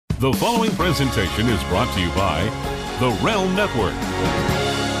The following presentation is brought to you by the Realm Network.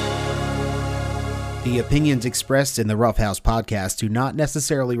 The opinions expressed in the Rough House podcast do not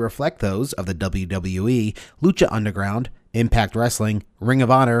necessarily reflect those of the WWE, Lucha Underground, Impact Wrestling, Ring of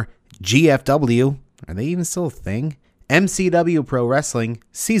Honor, GFW, are they even still a thing? MCW Pro Wrestling,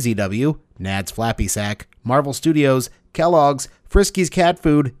 CZW, Nad's Flappy Sack, Marvel Studios, Kellogg's, Frisky's Cat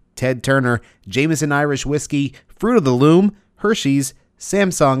Food, Ted Turner, Jameson Irish Whiskey, Fruit of the Loom, Hershey's,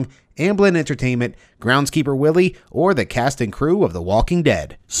 Samsung, Amblin Entertainment, Groundskeeper Willie, or the cast and crew of The Walking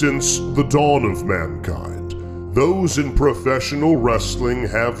Dead. Since the dawn of mankind, those in professional wrestling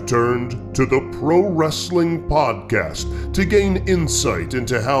have turned to the Pro Wrestling Podcast to gain insight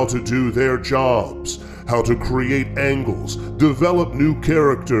into how to do their jobs, how to create angles, develop new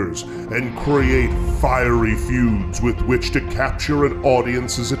characters, and create fiery feuds with which to capture an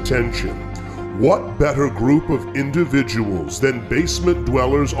audience's attention. What better group of individuals than basement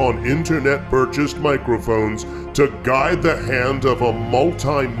dwellers on internet-purchased microphones to guide the hand of a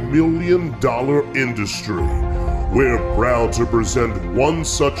multi-million-dollar industry? We're proud to present one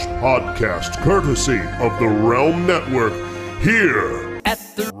such podcast courtesy of the Realm Network here at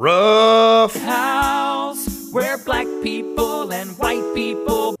the Rough House, where black people and white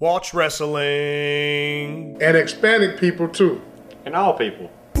people watch wrestling. And Hispanic people too. And all people.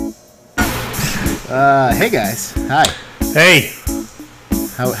 Hey guys. Hi. Hey.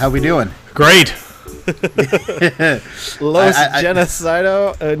 How we doing? Great. Los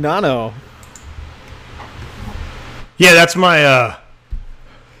Genocido Nano. Yeah, that's my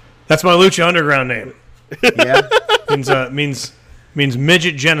Lucha Underground name. Yeah. means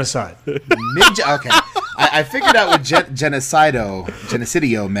midget genocide. Okay. I figured out what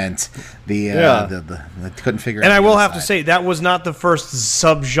genocidio meant. I couldn't figure out. And I will have to say, that was not the first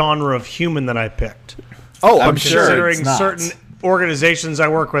subgenre of human that I picked. Oh, I'm sure. Considering certain organizations I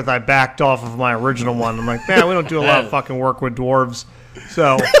work with, I backed off of my original one. I'm like, man, we don't do a lot of fucking work with dwarves.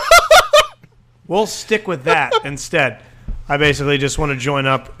 So we'll stick with that instead. I basically just want to join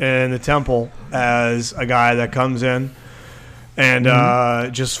up in the temple as a guy that comes in and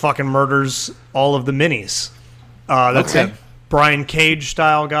just fucking murders all of the minis. That's a Brian Cage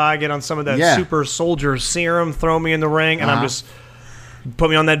style guy. Get on some of that super soldier serum, throw me in the ring, and I'm just put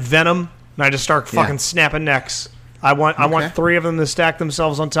me on that venom, and I just start fucking snapping necks. I want three of them to stack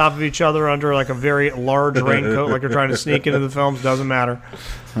themselves on top of each other under like a very large raincoat, like they're trying to sneak into the films. Doesn't matter.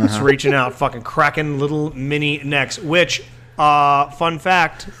 Just reaching out, fucking cracking little mini necks. Which, fun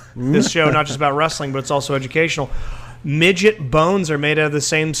fact, this show not just about wrestling, but it's also educational. Midget bones are made out of the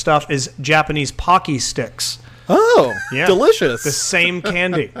same stuff as Japanese Pocky sticks. Oh, yeah. Delicious. The same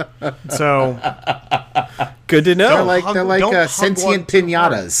candy. So, good to know. They're like sentient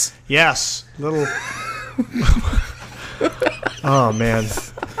pinatas. Yes. Little... Oh, man.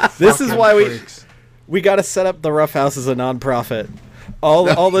 This is why we got to set up the Rough House as a non-profit.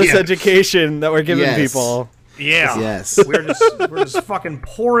 All this education that we're giving people. Yeah. Yes. We're just fucking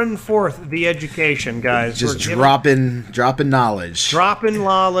pouring forth the education, guys. Just dropping knowledge. Dropping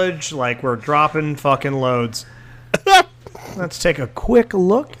knowledge like we're dropping fucking loads. Let's take a quick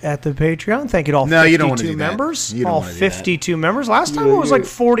look at the Patreon. Thank you to all 52 members. All 52 members. Last time it was like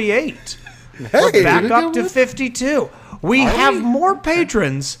 48. We're back up to 52. We have more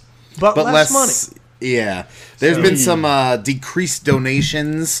patrons, but less money. Yeah, there's been some decreased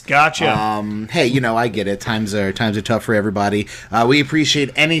donations. Gotcha. Hey, I get it. Times are tough for everybody. We appreciate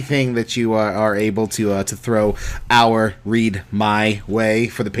anything that you are able to throw our read my way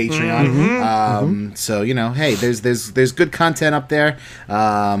for the Patreon. So hey, there's good content up there,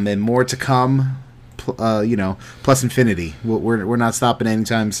 and more to come. Plus infinity. We're not stopping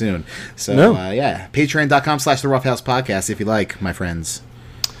anytime soon. So patreon.com/the Rough House Podcast if you like, my friends,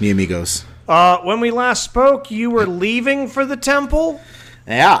 mi amigos. When we last spoke, you were leaving for the temple?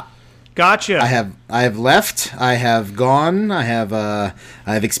 Yeah. Gotcha. I have left. I have gone. I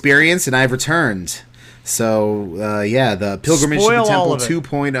have experienced, and I have returned. So the pilgrimage to the temple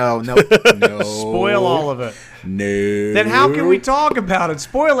 2.0. No. Spoil all of it. No. Then how can we talk about it?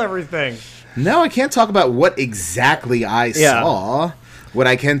 Spoil everything. No, I can't talk about what exactly I saw. What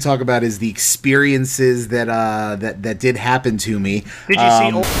I can talk about is the experiences that did happen to me. Did you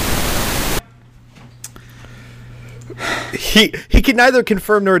see? He can neither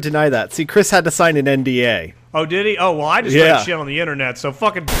confirm nor deny that. See, Chris had to sign an NDA. Oh, did he? Oh, well, I just read shit on the internet, so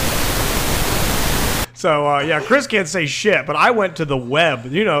fucking... So, Chris can't say shit, but I went to the web.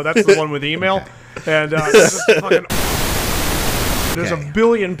 That's the one with email. And there's a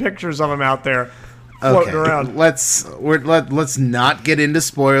billion pictures of him out there. floating around. Let's not get into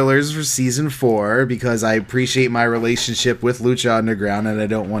spoilers for season 4 because I appreciate my relationship with Lucha Underground and I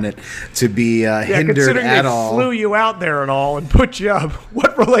don't want it to be hindered at all. Flew you out there and all and put you up.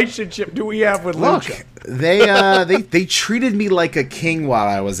 What relationship do we have with Lucha? They treated me like a king while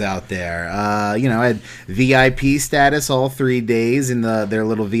I was out there. I had VIP status all 3 days in their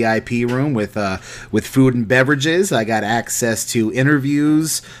little VIP room with food and beverages. I got access to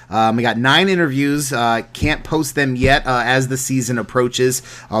interviews. I got 9 interviews. Can't post them yet. As the season approaches,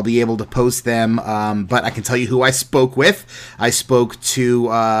 I'll be able to post them. But I can tell you who I spoke with. I spoke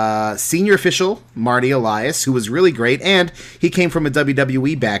to senior official Marty Elias, who was really great, and he came from a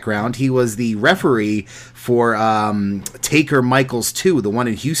WWE background. He was the referee for Taker Michaels 2, the one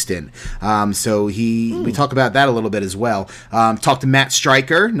in Houston. So we talk about that a little bit as well. Talked to Matt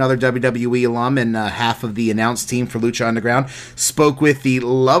Stryker, another WWE alum and half of the announce team for Lucha Underground. Spoke with the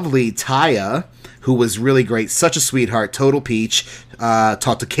lovely Taya, who was really great, such a sweetheart, total peach.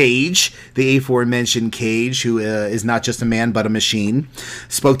 Talked to Cage, the aforementioned Cage, who is not just a man but a machine.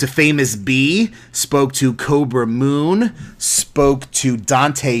 Spoke to Famous B, spoke to Cobra Moon, spoke to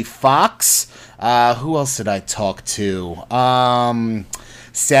Dante Fox. Who else did I talk to?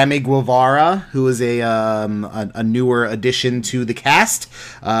 Sammy Guevara, who is a newer addition to the cast.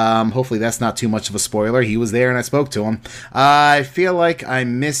 Hopefully that's not too much of a spoiler. He was there and I spoke to him. I feel like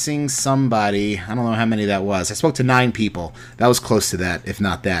I'm missing somebody. I don't know how many that was. I spoke to 9 people. That was close to that, if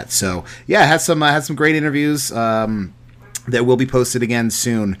not that. So yeah, I had some great interviews that will be posted again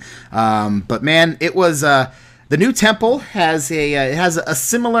soon. But man, it was. The new temple has a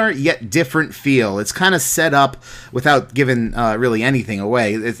similar yet different feel. It's kind of set up without giving really anything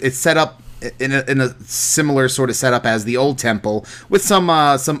away. It's set up in a similar sort of setup as the old temple, with some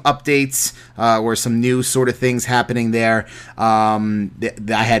updates or some new sort of things happening there. I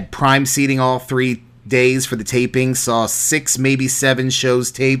had prime seating all 3 days for the taping. Saw 6, maybe 7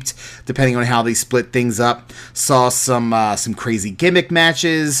 shows taped, depending on how they split things up. Saw some crazy gimmick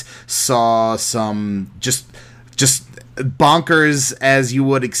matches. Saw some just bonkers as you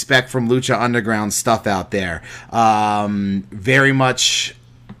would expect from Lucha Underground stuff out there. Very much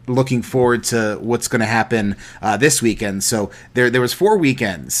looking forward to what's going to happen this weekend. So there was 4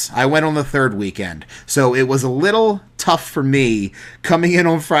 weekends. I went on the 3rd weekend. So it was a little tough for me coming in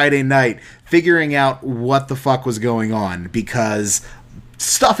on Friday night, figuring out what the fuck was going on, because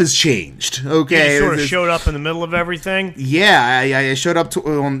stuff has changed. Okay, you sort of showed up in the middle of everything. Yeah, I showed up to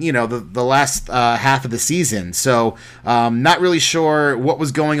the last half of the season, so not really sure what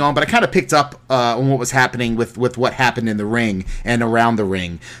was going on, but I kind of picked up on what was happening with what happened in the ring and around the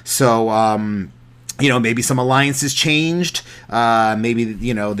ring. So maybe some alliances changed. Maybe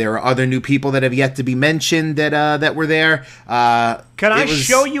there are other new people that have yet to be mentioned that were there. Can I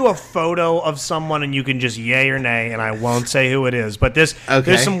show you a photo of someone and you can just yay or nay, and I won't say who it is, but there's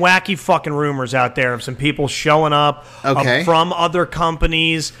some wacky fucking rumors out there of some people showing up from other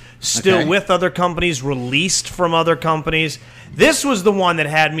companies, still with other companies, released from other companies. This was the one that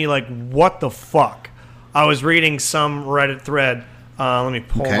had me like, what the fuck? I was reading some Reddit thread. Let me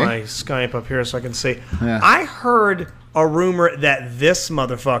pull my Skype up here so I can see. Yeah. I heard a rumor that this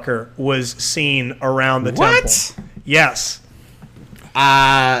motherfucker was seen around the temple. What? Yes.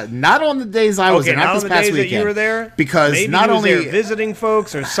 Not on the days I was there. Not this past weekend. That you were there? Because maybe not he was only there visiting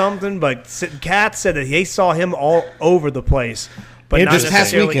folks or something, but Kat said that they saw him all over the place. But not this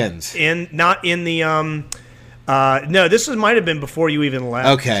past weekend. Not in the no, this might have been before you even left.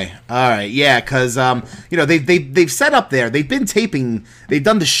 Okay, all right, yeah, because they've set up there. They've been taping. They've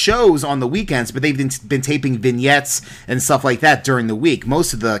done the shows on the weekends, but they've been taping vignettes and stuff like that during the week.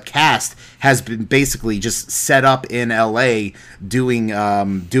 Most of the cast has been basically just set up in LA doing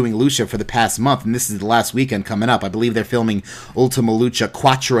Lucha for the past month, and this is the last weekend coming up. I believe they're filming Ultima Lucha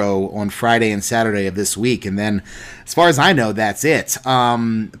Cuatro on Friday and Saturday of this week, and then, as far as I know, that's it.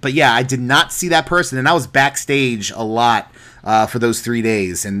 But yeah, I did not see that person, and I was backstage a lot for those 3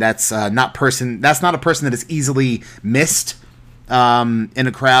 days, and that's not a person that is easily missed in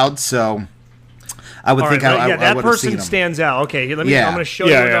a crowd. So I would think I that would person have seen him. stands out. Okay, I'm going to show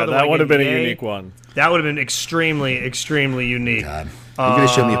you another one. That would have been a unique one. That would have been extremely, extremely unique. God, you're going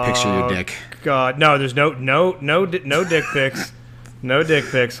to show me a picture of your dick. God, no, there's no dick pics, no dick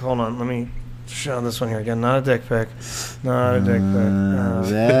pics. Hold on, let me show this one here again. Not a dick pic. Not a dick pic.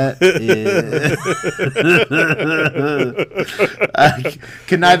 That is. I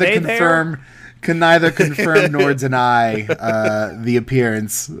can neither confirm nor deny the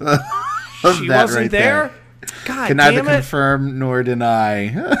appearance of she that wasn't right there. God can damn neither it. confirm nor deny.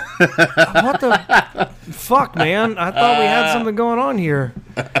 What the fuck, man? I thought we had something going on here.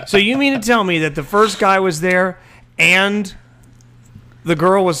 So you mean to tell me that the first guy was there and the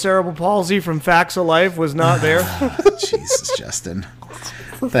girl with cerebral palsy from Facts of Life was not there? Jesus, Justin.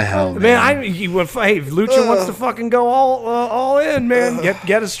 What the hell, man? Hey, Lucha wants to fucking go all in, man.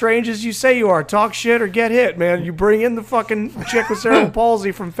 Get as strange as you say you are. Talk shit or get hit, man. You bring in the fucking chick with cerebral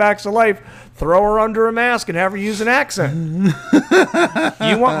palsy from Facts of Life, throw her under a mask and have her use an accent.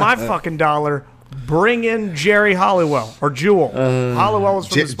 You want my fucking dollar? Bring in Jerry Halliwell or Jewel. Halliwell was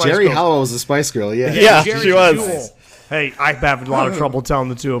from the Spice Jerry Girls. Halliwell was the Spice Girl, yeah. Yeah, Jerry she was. Jewel. Hey, I have a lot of trouble telling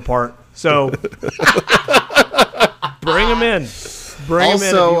the two apart. So bring them in. Bring them in.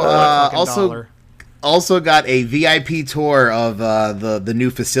 If you want my fucking dollar. Also got a VIP tour of the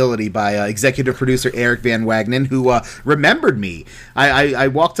new facility by executive producer Eric Van Wagenen, who remembered me. I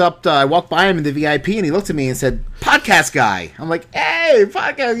walked by him in the VIP, and he looked at me and said, "Podcast guy." I'm like, "Hey,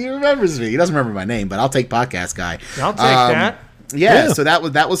 podcast!" He remembers me. He doesn't remember my name, but I'll take podcast guy. I'll take that. Yeah, so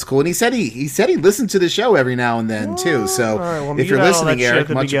that was cool, and he said he listened to the show every now and then too. So if you're listening, Eric,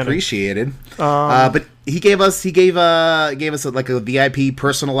 much appreciated. But he gave us like a VIP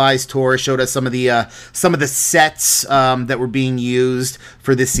personalized tour, showed us some of the sets that were being used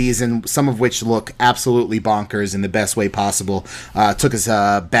for this season, some of which look absolutely bonkers in the best way possible. Took us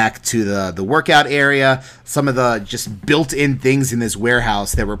back to the workout area, some of the just built-in things in this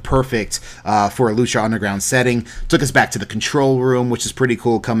warehouse that were perfect for a Lucha Underground setting. Took us back to the control room, which is pretty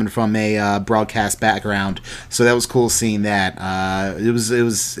cool coming from a broadcast background. So that was cool seeing that. It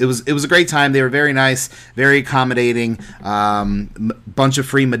was a great time. They were very nice, very accommodating. Bunch of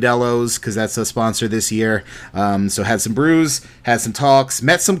free Modelo's because that's a sponsor this year. So had some brews, had some talks,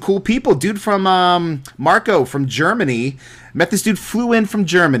 met some cool people. Dude from Marco from Germany. Met this dude, flew in from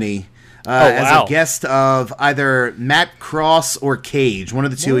Germany. As a guest of either Matt Cross or Cage. One of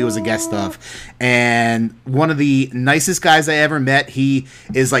the two he was a guest of. And one of the nicest guys I ever met. He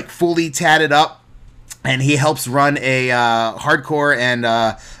is like fully tatted up, and he helps run a hardcore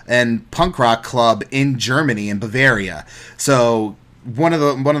and punk rock club in Germany, in Bavaria. So one of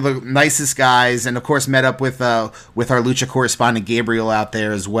the nicest guys, and of course met up with our Lucha correspondent Gabriel out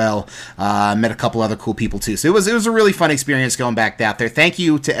there as well. Met a couple other cool people too. So it was a really fun experience going back out there. Thank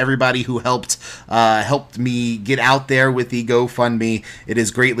you to everybody who helped me get out there with the GoFundMe. It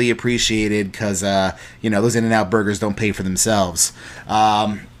is greatly appreciated because those In-N-Out burgers don't pay for themselves.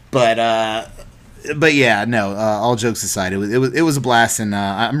 But yeah, no. All jokes aside, it was a blast, and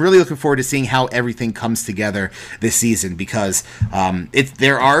I'm really looking forward to seeing how everything comes together this season because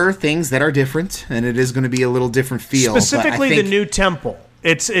there are things that are different, and it is going to be a little different feel. Specifically, the new temple.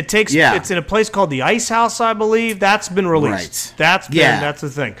 It's in a place called the Ice House, I believe. That's been released. Right. That's the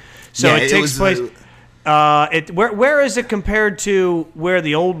thing. So it takes place. Where is it compared to where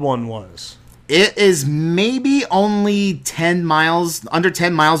the old one was? It is maybe only under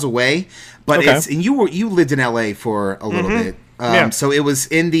 10 miles away. But it's, and you lived in LA for a little bit. So it was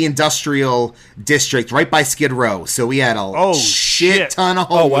in the industrial district right by Skid Row. So we had a shit ton of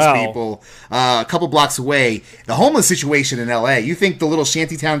homeless people a couple blocks away. The homeless situation in LA, you think the little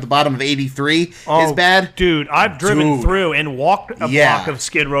shanty town at the bottom of 83 is bad? Dude, I've driven through and walked a block of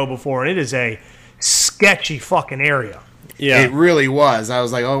Skid Row before, and it is a sketchy fucking area. Yeah, it really was. I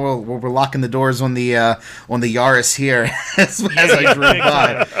was like, oh, well, we're locking the doors on the Yaris here as I drove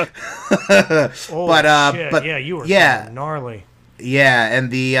by. But you were gnarly. Yeah, and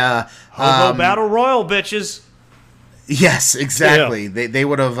the Hobo Battle Royal, bitches. Yes, exactly. Yeah. They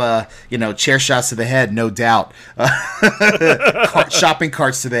would have, chair shots to the head, no doubt. Shopping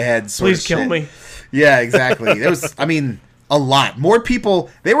carts to the head. Please kill me. Yeah, exactly. There was, a lot.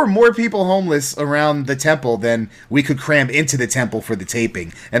 There were more people homeless around the temple than we could cram into the temple for the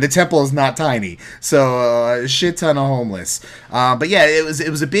taping. And the temple is not tiny. So a shit ton of homeless. But yeah, it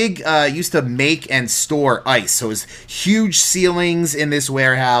was a big, used to make and store ice. So it was huge ceilings in this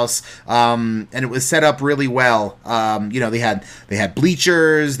warehouse. And it was set up really well. They had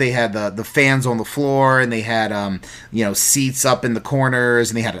bleachers, they had the fans on the floor, and they had, seats up in the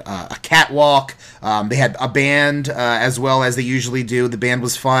corners, and they had a catwalk. They had a band as well as they usually do. The band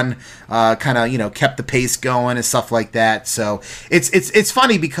was fun, kept the pace going and stuff like that. So it's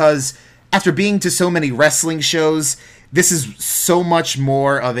funny because after being to so many wrestling shows, this is so much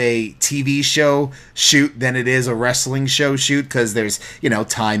more of a TV show shoot than it is a wrestling show shoot because there's,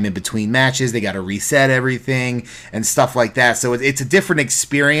 time in between matches. They got to reset everything and stuff like that. So it's a different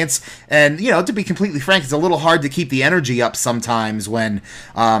experience. And, to be completely frank, it's a little hard to keep the energy up sometimes when,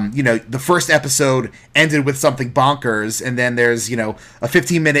 the first episode ended with something bonkers and then there's, a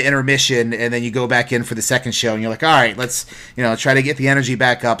 15-minute intermission and then you go back in for the second show and you're like, all right, let's, try to get the energy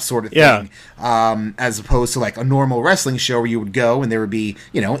back up sort of thing. As opposed to like a normal wrestling wrestling show where you would go and there would be,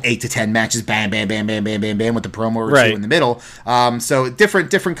 8 to 10 matches, bam, bam, bam, bam, bam, bam, bam, with the promo or two in the middle. So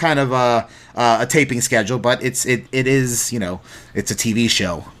different kind of a taping schedule, but it is, it's a TV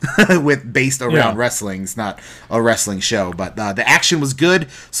show based around wrestling. It's not a wrestling show, but the action was good.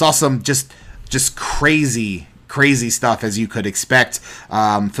 Saw some just crazy stuff as you could expect.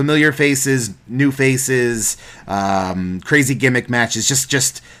 Familiar faces, new faces, crazy gimmick matches.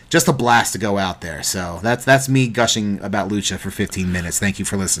 Just a blast to go out there. So that's me gushing about Lucha for 15 minutes. Thank you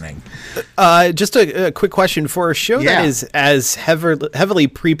for listening. Just a quick question for a show that is as heavily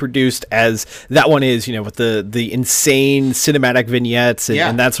pre-produced as that one is, with the insane cinematic vignettes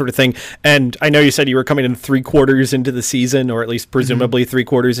and that sort of thing. And I know you said you were coming in 3/4 into the season, or at least presumably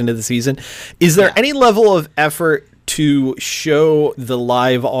 3/4 into the season. Is there any level of effort to show the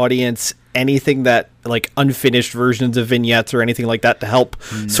live audience anything that, like, unfinished versions of vignettes or anything like that to help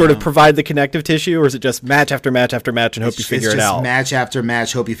sort of provide the connective tissue, or is it just match after match after match and hope you figure it out? Match after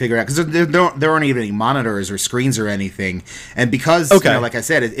match, hope you figure it out, because there aren't even any monitors or screens or anything, and because like I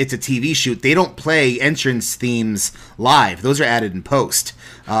said, it's a TV shoot, they don't play entrance themes live; those are added in post.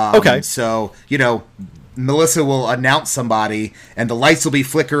 So Melissa will announce somebody, and the lights will be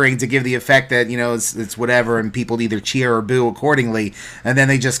flickering to give the effect that it's whatever, and people either cheer or boo accordingly, and then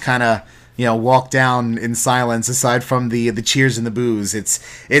they just kind of walk down in silence. Aside from the cheers and the boos, it's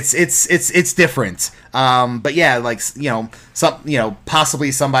different. But yeah,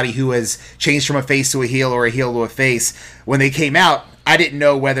 possibly somebody who has changed from a face to a heel or a heel to a face. When they came out, I didn't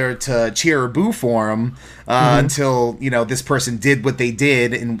know whether to cheer or boo for them until this person did what they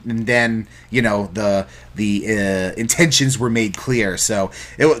did, and then the intentions were made clear. So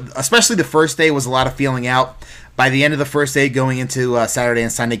especially the first day was a lot of feeling out. By the end of the first day, going into Saturday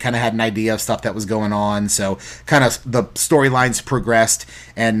and Sunday, kind of had an idea of stuff that was going on. So kind of the storylines progressed,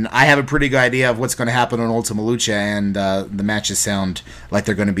 and I have a pretty good idea of what's going to happen on Ultima Lucha, and the matches sound like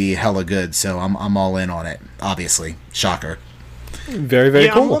they're going to be hella good. So I'm all in on it. Obviously, shocker. Very, very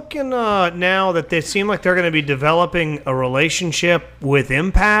cool. I'm looking now that they seem like they're going to be developing a relationship with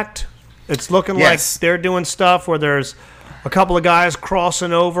Impact. It's looking like they're doing stuff where there's a couple of guys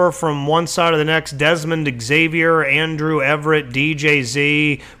crossing over from one side to the next. Desmond Xavier, Andrew Everett,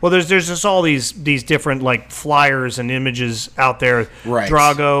 DJZ. Well, there's just all these different like flyers and images out there. Right.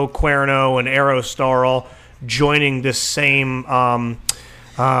 Drago, Cuerno, and Aerostar all joining this same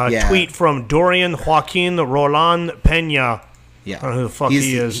tweet from Dorian Joaquin Roland Pena. Yeah. I don't know who the fuck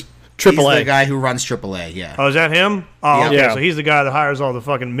he is. He's the guy who runs AAA, yeah. Oh, is that him? Oh, okay. Yeah. So he's the guy that hires all the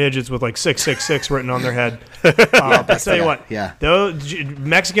fucking midgets with like 666 written on their head. I'll tell you what. Yeah. Those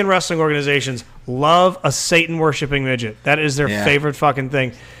Mexican wrestling organizations love a Satan-worshipping midget. That is their favorite fucking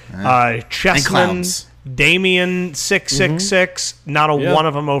thing. Chessman, Damien 666. Not a one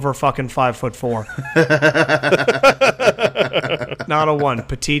of them over fucking 5'4". Not a one.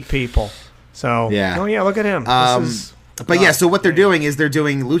 Petite people. So, look at him. This is... But so what they're doing is they're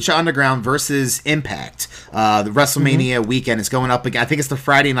doing Lucha Underground versus Impact. The WrestleMania weekend is going up. I think it's the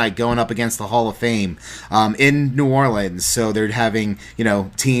Friday night going up against the Hall of Fame in New Orleans. So they're having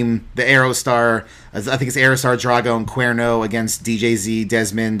team the Aerostar. I think it's Aerostar, Drago, and Cuerno against DJZ,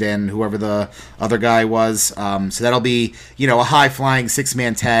 Desmond, and whoever the other guy was. So that'll be a high flying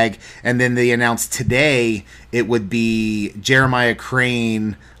 6-man tag. And then they announced today it would be Jeremiah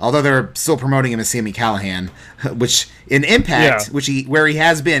Crane, although they're still promoting him as Sami Callihan, which in Impact, where he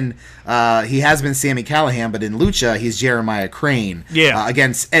has been Sami Callihan, but in Lucha he's Jeremiah Crane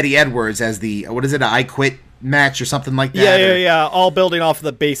against Eddie Edwards as the an I Quit match or something like that. Yeah. All building off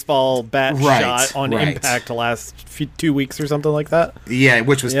the baseball bat shot on Impact the last 2 weeks or something like that. Yeah,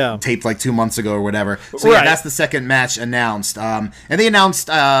 which was taped like 2 months ago or whatever. So that's the second match announced. And they announced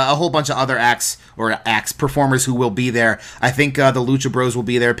a whole bunch of other performers who will be there. I think the Lucha Bros will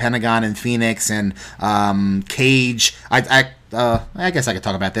be there, Pentagon and Phoenix and Cage. I guess I could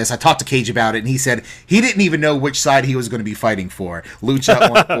talk about this. I talked to Cage about it, and he said he didn't even know which side he was going to be fighting for,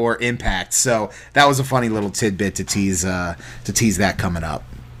 Lucha or Impact. So that was a funny little tidbit to tease that coming up.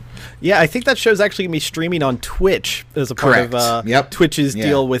 Yeah, I think that show's actually going to be streaming on Twitch as a part of Twitch's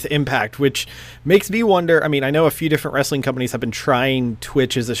deal with Impact, which makes me wonder. I mean, I know a few different wrestling companies have been trying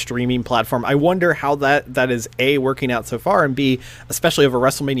Twitch as a streaming platform. I wonder how that is, A, working out so far, and B, especially over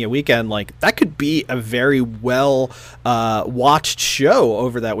WrestleMania weekend, like that could be a very well watched show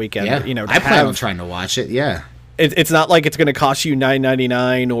over that weekend. Yeah, I plan on trying to watch it, It's not like it's going to cost you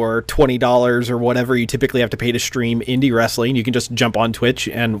 $9.99 or $20 or whatever you typically have to pay to stream indie wrestling. You can just jump on Twitch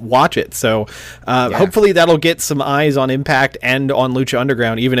and watch it. So hopefully that'll get some eyes on Impact and on Lucha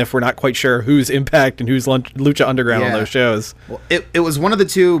Underground, even if we're not quite sure who's Impact and who's Lucha Underground on those shows. Well, it was one of the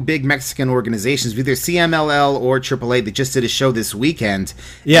two big Mexican organizations, either CMLL or AAA, that just did a show this weekend.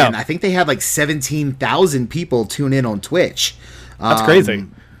 Yeah. And I think they had like 17,000 people tune in on Twitch. That's crazy.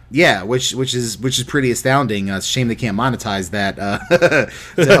 Yeah, which is pretty astounding. It's a shame they can't monetize that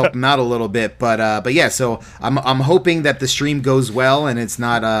to help them out a little bit. But yeah, so I'm hoping that the stream goes well and it's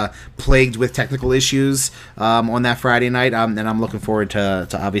not plagued with technical issues on that Friday night. And I'm looking forward to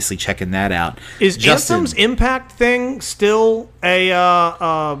obviously checking that out. Is Justin's Impact thing still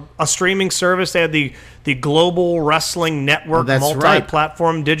a streaming service? They had the Global Wrestling Network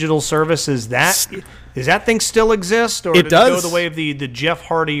multi-platform digital service. Does that thing still exist, or did it go the way of the Jeff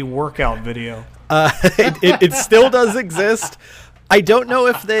Hardy workout video? It still does exist. I don't know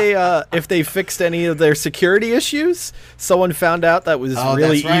if they fixed any of their security issues. Someone found out that was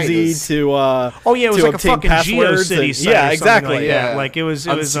really easy to it was like a fucking GeoCity site. Yeah, exactly. Like it was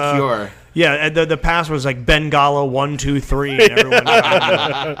unsecure. Yeah, the password was like Bengala 123. And everyone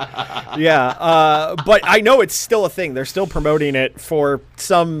but I know it's still a thing. They're still promoting it for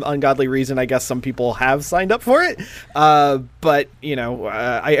some ungodly reason. I guess some people have signed up for it. But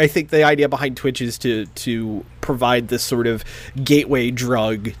I think the idea behind Twitch is to provide this sort of gateway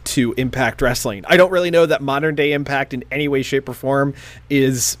drug to Impact Wrestling. I don't really know that modern day Impact in any way, shape, or form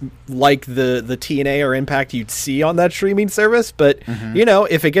is like the TNA or Impact you'd see on that streaming service. But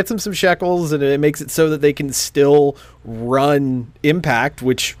if it gets them some shekels and it makes it so that they can still run Impact,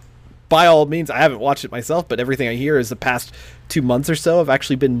 which by all means I haven't watched it myself, but everything I hear is the past 2 months or so have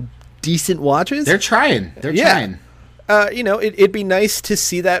actually been decent watches. They're trying. Trying. It'd be nice to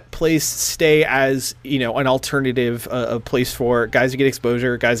see that place stay as, an alternative, a place for guys to get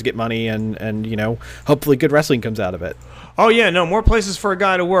exposure, guys to get money, and hopefully good wrestling comes out of it. Oh, yeah, no, more places for a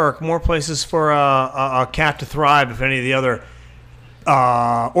guy to work, more places for a cat to thrive if any of the other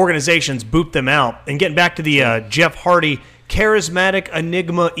organizations boot them out. And getting back to the Jeff Hardy Charismatic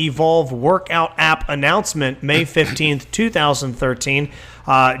Enigma Evolve workout app announcement, May 15th, 2013.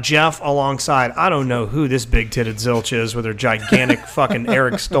 Jeff alongside, I don't know who this big-titted zilch is with her gigantic fucking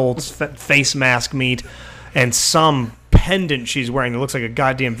Eric Stoltz face mask meat and some pendant she's wearing that looks like a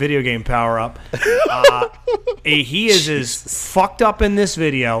goddamn video game power-up. He is as fucked up in this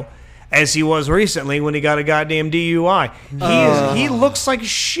video as he was recently when he got a goddamn DUI. He looks like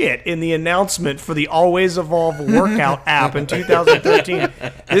shit in the announcement for the Always Evolve workout app in 2013.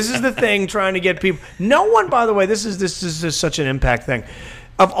 This is the thing trying to get people. No one, by the way, this is such an Impact thing.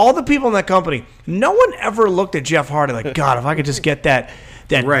 Of all the people in that company, no one ever looked at Jeff Hardy like, God, if I could just get that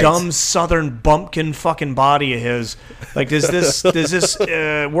dumb Southern bumpkin fucking body of his. Like, does this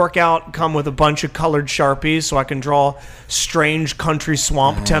workout come with a bunch of colored Sharpies so I can draw strange country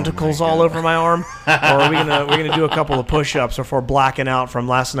swamp tentacles all over my arm? Or are we're gonna do a couple of push-ups before blacking out from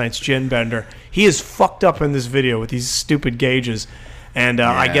last night's gin bender? He is fucked up in this video with these stupid gauges, and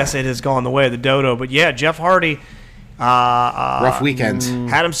I guess it has gone the way of the dodo. But yeah, Jeff Hardy, rough weekend.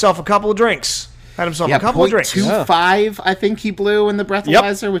 Had himself a couple of drinks. Had himself a couple of drinks. 0.25, I think he blew in the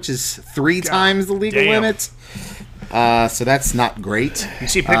breathalyzer, which is 3 times the legal limit. So that's not great. You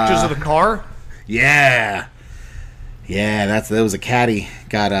see pictures of the car? Yeah. Yeah, that was a caddy.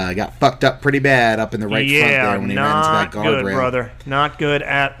 Got fucked up pretty bad up in the right front there when he ran into that guardrail. Not good, brother. Not good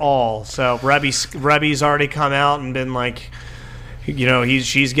at all. So Rebby's already come out and been like,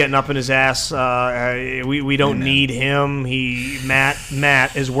 she's getting up in his ass. We don't need him.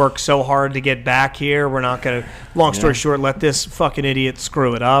 Matt has worked so hard to get back here. We're not gonna. Long story short, let this fucking idiot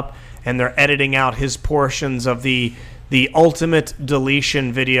screw it up. And they're editing out his portions of the ultimate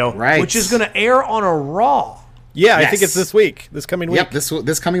deletion video, which is going to air on a Raw. Yeah, yes. I think it's this coming week. Yep,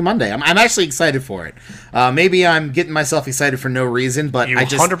 this coming Monday. I'm actually excited for it. Maybe I'm getting myself excited for no reason, but you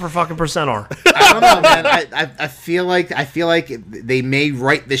 100% are. I don't know, man. I feel like they may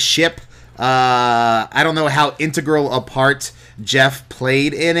right the ship. I don't know how integral a part Jeff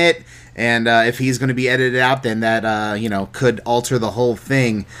played in it, and if he's going to be edited out, then that could alter the whole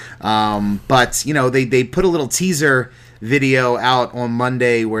thing. But they put a little teaser video out on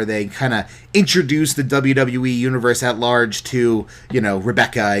Monday where they kind of introduced the WWE universe at large to,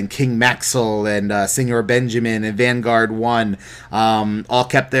 Rebecca and King Maxwell and Signor Benjamin and Vanguard One, all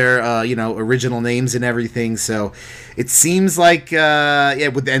kept their, original names and everything. So it seems like, with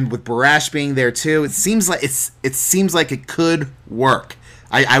Barash being there too, it seems like it could work.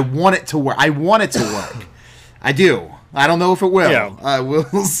 I want it to work. I want it to work. I do. I don't know if it will. Yeah.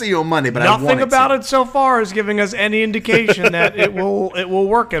 We'll see on Monday, but nothing about it it so far is giving us any indication that it will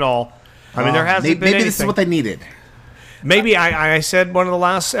work at all. I mean, there hasn't been anything. Maybe this is what they needed. Maybe I said one of the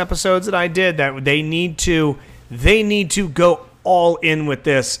last episodes that I did that they need to go all in with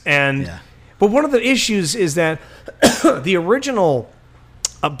this. But one of the issues is that the original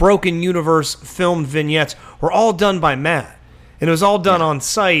Broken Universe filmed vignettes were all done by Matt. And it was all done on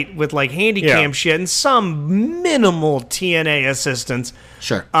site with like handycam shit and some minimal TNA assistance.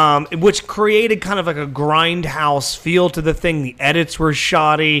 Sure. Which created kind of like a grindhouse feel to the thing. The edits were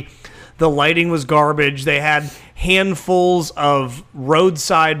shoddy. The lighting was garbage. They had handfuls of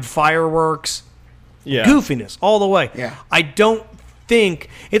roadside fireworks. Yeah. Goofiness all the way. Yeah. I don't think...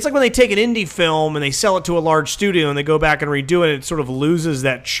 It's like when they take an indie film and they sell it to a large studio and they go back and redo it, it sort of loses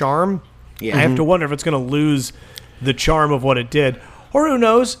that charm. Yeah. I have to wonder if it's going to lose the charm of what it did. Or who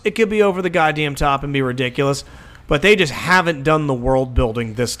knows? It could be over the goddamn top and be ridiculous. But they just haven't done the world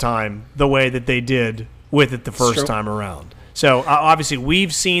building this time the way that they did with it the first time around. So obviously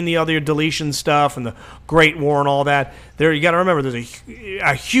we've seen the other deletion stuff and the Great War and all that. There, you got to remember, there's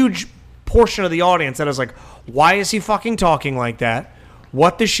a huge portion of the audience that is like, why is he fucking talking like that?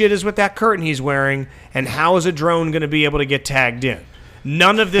 What the shit is with that curtain he's wearing? And how is a drone going to be able to get tagged in?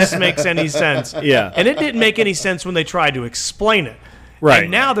 None of this makes any sense. Yeah. And it didn't make any sense when they tried to explain it. Right.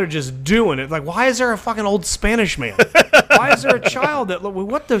 And now they're just doing it. Like, why is there a fucking old Spanish man? Why is there a child that...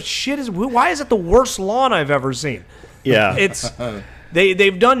 What the shit is... Why is it the worst lawn I've ever seen? Yeah. It's...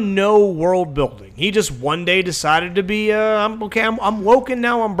 They've done no world building. He just one day decided to be, I'm woken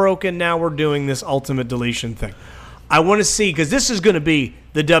now, I'm broken, now we're doing this ultimate deletion thing. I want to see, because this is going to be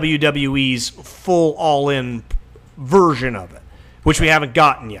the WWE's full all-in version of it, which we haven't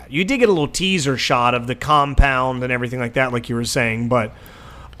gotten yet. You did get a little teaser shot of the compound and everything like that, like you were saying, but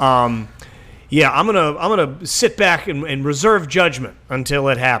yeah, I'm gonna sit back and reserve judgment until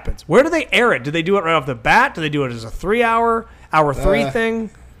it happens. Where do they air it? Do they do it right off the bat? Do they do it as a 3-hour, hour 3 thing?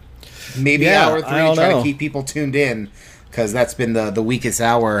 Maybe hour 3, try to keep people tuned in, because that's been the weakest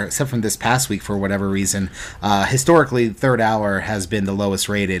hour, except from this past week for whatever reason. Historically, the third hour has been the lowest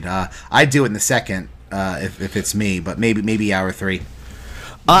rated. I do it in the second if it's me, but maybe hour 3.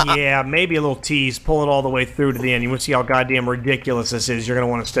 Yeah, maybe a little tease. Pull it all the way through to the end. You want to see how goddamn ridiculous this is. You're going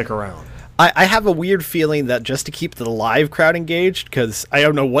to want to stick around. I have a weird feeling that just to keep the live crowd engaged, because I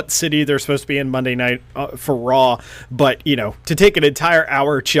don't know what city they're supposed to be in Monday night for Raw, but, you know, to take an entire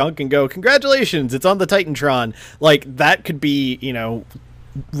hour chunk and go, congratulations, it's on the Titantron, like, that could be, you know,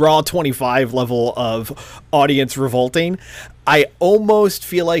 Raw 25 level of audience revolting. I almost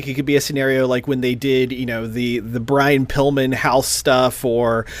feel like it could be a scenario like when they did, you know, the Brian Pillman house stuff,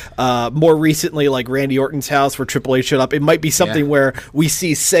 or more recently like Randy Orton's house where Triple H showed up. It might be something where we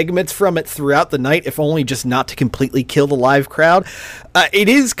see segments from it throughout the night, if only just not to completely kill the live crowd. It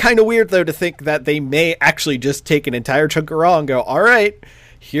is kind of weird, though, to think that they may actually just take an entire chunk of Raw and go, all right,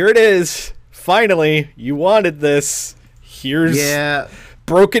 here it is. Finally, you wanted this. Here's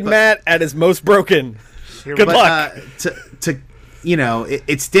Broken Matt at his most broken. Good luck. To you know,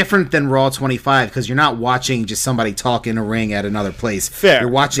 it's different than Raw 25 because you're not watching just somebody talk in a ring at another place. Fair. You're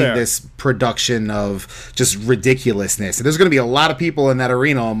watching this production of just ridiculousness. And there's going to be a lot of people in that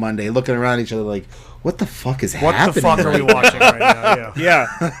arena on Monday looking around each other like, what the fuck is happening? What the fuck are we watching right now?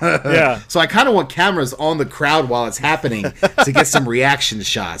 Yeah. So I kind of want cameras on the crowd while it's happening to get some reaction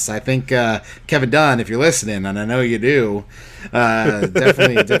shots. I think Kevin Dunn, if you're listening, and I know you do,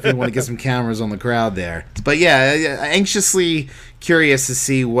 definitely want to get some cameras on the crowd there. But yeah, anxiously curious to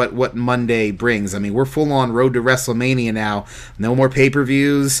see what Monday brings. I mean, we're full on road to WrestleMania now. No more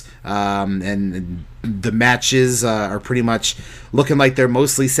pay-per-views, and the matches are pretty much looking like they're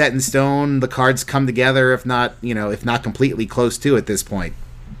mostly set in stone. The cards come together, if not completely close to at this point.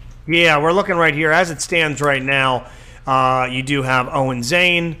 Yeah, we're looking right here. As it stands right now, you do have Owen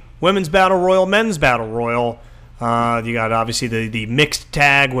Zayn, Women's Battle Royal, Men's Battle Royal. You got obviously the mixed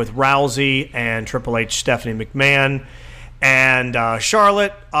tag with Rousey and Triple H, Stephanie McMahon, and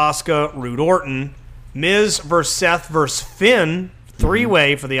Charlotte, Asuka, Rude Orton, Miz versus Seth versus Finn,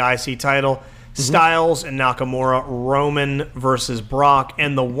 3-way for the IC title. Styles and Nakamura, Roman versus Brock.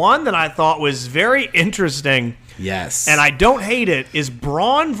 And the one that I thought was very interesting, and I don't hate it, is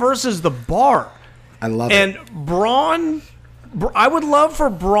Braun versus the Bar. I love it. And Braun, I would love for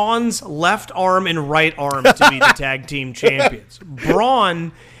Braun's left arm and right arm to be the tag team champions.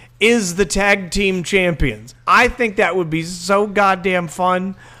 Braun is the tag team champions. I think that would be so goddamn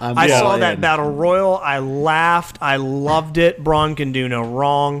fun. I saw that battle royal. I laughed. I loved it. Braun can do no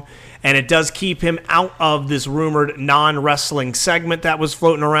wrong. And it does keep him out of this rumored non-wrestling segment that was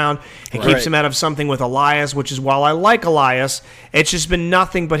floating around. It keeps him out of something with Elias, which is, while I like Elias, it's just been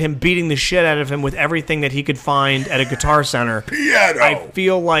nothing but him beating the shit out of him with everything that he could find at a Guitar Center. Piano. I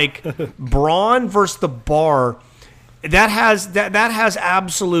feel like Braun versus the Bar, that has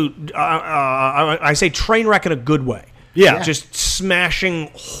absolute, I say train wreck in a good way. Yeah. Just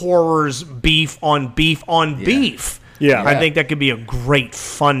smashing horrors, beef on beef on beef. Yeah. I think that could be a great,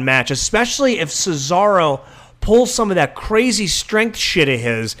 fun match, especially if Cesaro pulls some of that crazy strength shit of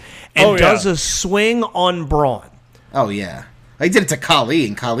his and does a swing on Braun. Oh, yeah. He did it to Khali,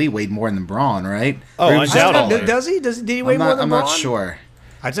 and Khali weighed more than Braun, right? Oh, undoubtedly. Does he? Did he weigh more than Braun? I'm not sure.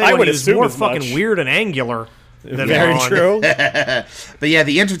 I'd say he was assume more as fucking much. weird and angular than Very Braun. true. But yeah,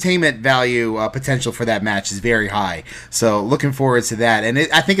 the entertainment value potential for that match is very high. So looking forward to that, and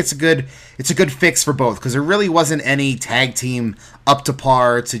I think it's a good fix for both, because there really wasn't any tag team up to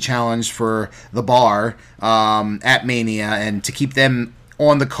par to challenge for the Bar at Mania, and to keep them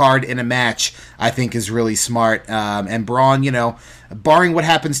on the card in a match, I think is really smart. And Braun, barring what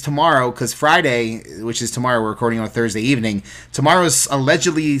happens tomorrow, because Friday, which is tomorrow, we're recording on a Thursday evening, tomorrow's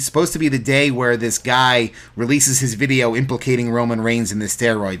allegedly supposed to be the day where this guy releases his video implicating Roman Reigns in this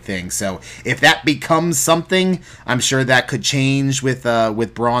steroid thing. So if that becomes something, I'm sure that could change with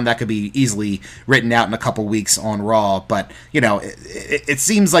Braun. That could be easily written out in a couple weeks on Raw. But it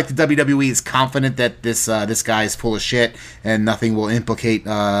seems like the WWE is confident that this guy is full of shit and nothing will implicate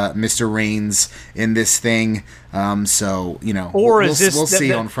Mr. Reigns in this thing. Or we'll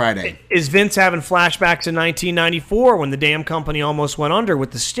see on Friday. Is Vince having flashbacks to 1994 when the damn company almost went under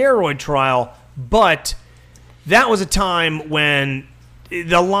with the steroid trial? But that was a time when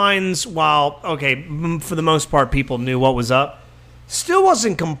the lines, while, for the most part, people knew what was up, still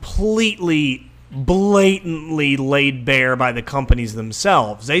wasn't completely blatantly laid bare by the companies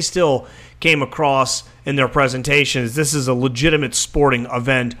themselves. They still came across in their presentations, this is a legitimate sporting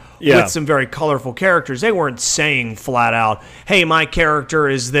event with some very colorful characters. They weren't saying flat out, hey, my character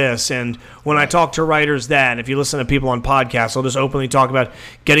is this, and when I talk to writers that, and if you listen to people on podcasts, they'll just openly talk about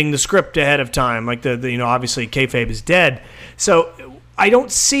getting the script ahead of time, like the obviously kayfabe is dead. So I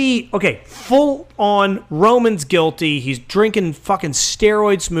don't see, full on Roman's guilty. He's drinking fucking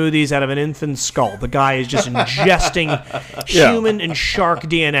steroid smoothies out of an infant's skull. The guy is just ingesting human and shark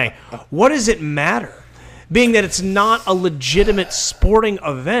DNA. What does it matter? Being that it's not a legitimate sporting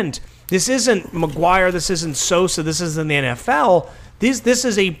event. This isn't Maguire, this isn't Sosa, this isn't the NFL. This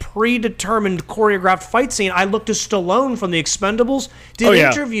is a predetermined choreographed fight scene. I looked to Stallone from The Expendables, did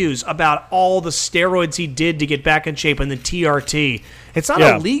interviews about all the steroids he did to get back in shape and the TRT. It's not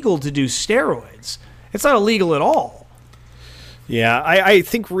illegal to do steroids. It's not illegal at all. Yeah, I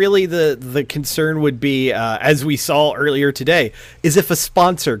think really the concern would be, as we saw earlier today, is if a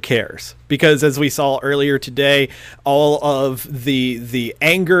sponsor cares. Because as we saw earlier today, all of the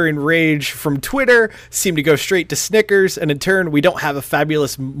anger and rage from Twitter seem to go straight to Snickers, and in turn, we don't have a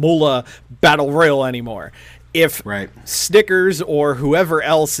fabulous Moolah Battle Royal anymore. If Snickers or whoever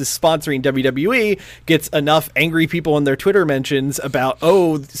else is sponsoring WWE gets enough angry people in their Twitter mentions about,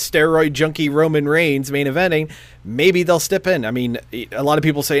 steroid junkie Roman Reigns main eventing, maybe they'll step in. I mean, a lot of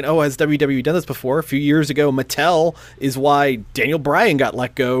people saying, has WWE done this before? A few years ago, Mattel is why Daniel Bryan got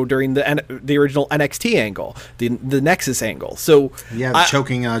let go during the original NXT angle, the Nexus angle. So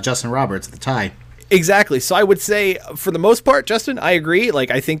choking Justin Roberts at the tie. Exactly. So I would say, for the most part, Justin, I agree.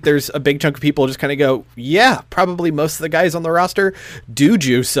 I think there's a big chunk of people just kind of go, probably most of the guys on the roster do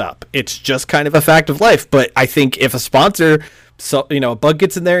juice up. It's just kind of a fact of life. But I think if a sponsor, a bug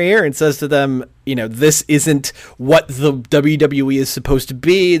gets in their ear and says to them, this isn't what the WWE is supposed to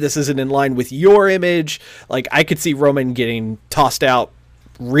be, this isn't in line with your image, I could see Roman getting tossed out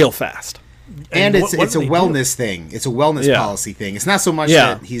real fast. And it's a wellness thing. It's a wellness policy thing. It's not so much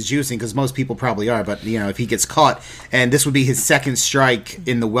that he's juicing, because most people probably are, but if he gets caught, and this would be his second strike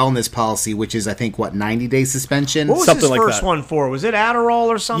in the wellness policy, which is, I think, 90-day suspension? What was something his like first that. one for? Was it Adderall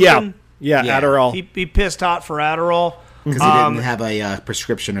or something? Yeah, Adderall. He pissed hot for Adderall. Because he didn't have a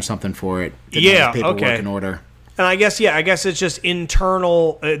prescription or something for it. Didn't have his paperwork in order. And I guess it's just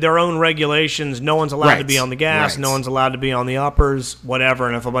internal, their own regulations. No one's allowed to be on the gas. No one's allowed to be on the uppers, whatever.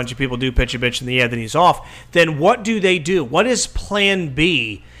 And if a bunch of people do pitch a bitch in the air, then he's off. Then what do they do? What is plan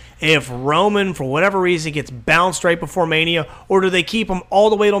B if Roman, for whatever reason, gets bounced right before Mania? Or do they keep him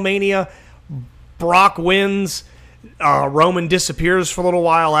all the way till Mania? Brock wins. Roman disappears for a little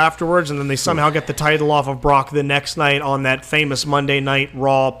while afterwards, and then they somehow get the title off of Brock the next night on that famous Monday Night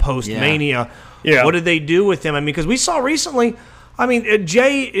Raw post-Mania. Yeah. What did they do with him? I mean, because we saw recently, I mean,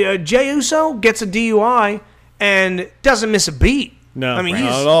 Jay Uso gets a DUI and doesn't miss a beat. No, I mean, not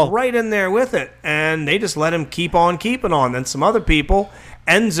he's at all. right in there with it, and they just let him keep on keeping on. Then some other people,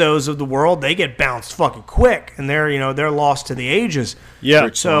 Enzos of the world, they get bounced fucking quick, and they're lost to the ages. Yeah.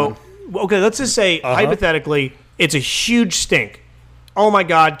 So, okay, let's just say, hypothetically, it's a huge stink. Oh my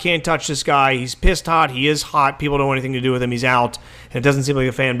God, can't touch this guy. He's pissed hot. He is hot. People don't want anything to do with him. He's out. And it doesn't seem like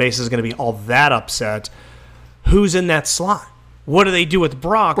the fan base is going to be all that upset. Who's in that slot? What do they do with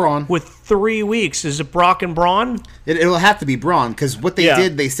Brock? Braun. With 3 weeks? Is it Brock and Braun? It'll have to be Braun, because what they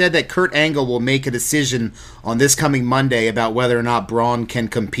did, they said that Kurt Angle will make a decision on this coming Monday about whether or not Braun can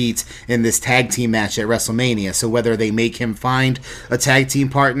compete in this tag team match at WrestleMania. So whether they make him find a tag team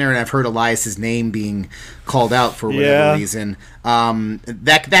partner, and I've heard Elias's name being called out for whatever reason.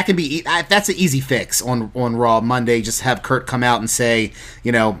 That can be that's an easy fix on Raw Monday. Just have Kurt come out and say,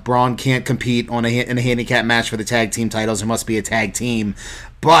 Braun can't compete in a handicap match for the tag team titles. There must be a tag team,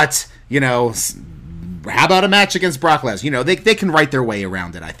 but how about a match against Brock Lesnar? They can write their way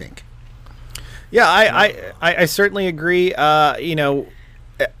around it, I think. Yeah, I certainly agree.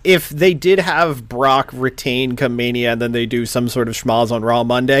 If they did have Brock retain come Mania and then they do some sort of schmoz on Raw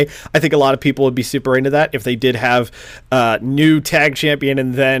Monday, I think a lot of people would be super into that. If they did have new tag champion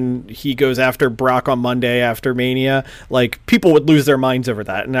and then he goes after Brock on Monday after Mania, like, people would lose their minds over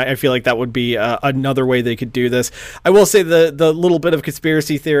that. And I feel like that would be another way they could do this. I will say the little bit of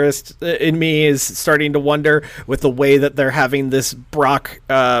conspiracy theorist in me is starting to wonder, with the way that they're having this Brock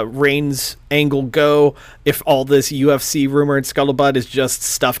Reigns angle go, if all this UFC rumor and scuttlebutt is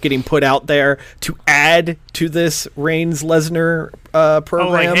just stuff getting put out there to add to this Reigns Lesnar program. Oh,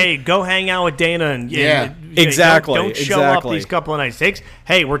 like, hey, go hang out with Dana and exactly. Don't show up these couple of nights.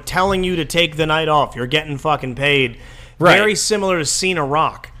 Hey, we're telling you to take the night off. You're getting fucking paid. Right. Very similar to Cena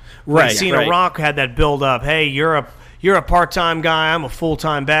Rock. Right. Cena Rock had that build up. Hey, you're a part-time guy. I'm a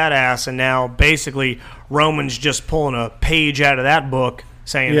full-time badass. And now basically Roman's just pulling a page out of that book,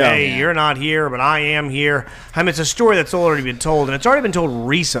 saying, you're not here, but I am here. I mean, it's a story that's already been told, and it's already been told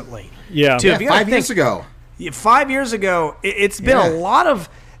recently. Yeah, 5 years ago. 5 years ago, it's been a lot of...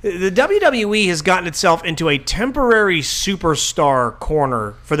 The WWE has gotten itself into a temporary superstar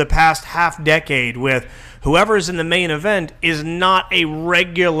corner for the past half decade, with whoever is in the main event is not a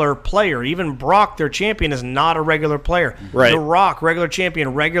regular player. Even Brock, their champion, is not a regular player. Right. The Rock, regular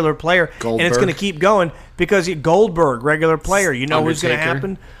champion, regular player. Goldberg. And it's going to keep going because Goldberg, regular player. You know who's going to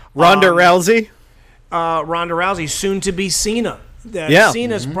happen? Ronda Rousey. Ronda Rousey, soon to be Cena.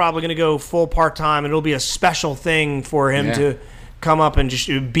 Cena's probably going to go full part-time, and it'll be a special thing for him to come up and just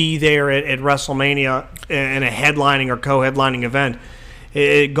be there at WrestleMania in a headlining or co-headlining event.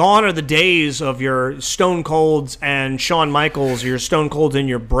 Gone are the days of your Stone Colds and Shawn Michaels, or your Stone Colds and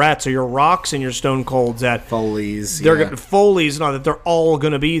your Bretts, or your Rocks and your Stone Colds. That Foley's. Foley's, that they're all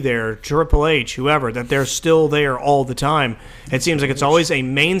going to be there. Triple H, whoever, that they're still there all the time. It seems like it's always a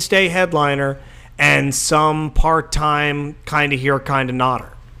mainstay headliner and some part-time kind of here, kind of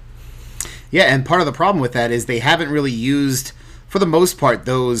nodder. Yeah, and part of the problem with that is they haven't really used, for the most part,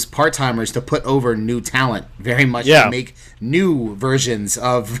 those part-timers to put over new talent very much, to make new versions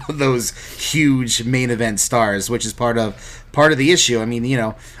of those huge main event stars, which is part of the issue. I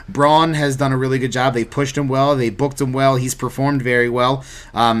mean, Braun has done a really good job. They pushed him well. They booked him well. He's performed very well.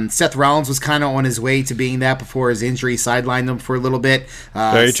 Seth Rollins was kind of on his way to being that before his injury sidelined him for a little bit.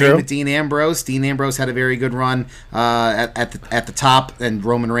 Very true. Same with Dean Ambrose. Dean Ambrose had a very good run at the top, and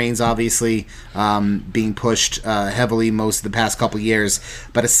Roman Reigns obviously being pushed heavily most of the past couple years.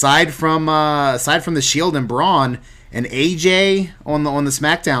 But aside from the Shield and Braun and AJ on the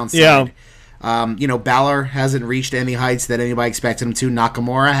SmackDown side. Balor hasn't reached any heights that anybody expected him to.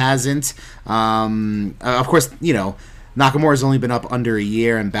 Nakamura hasn't. Of course, Nakamura's only been up under a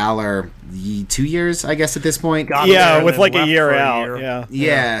year, and Balor 2 years, I guess, at this point. With like a year out.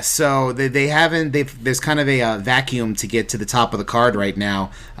 Yeah. So they haven't. There's kind of a vacuum to get to the top of the card right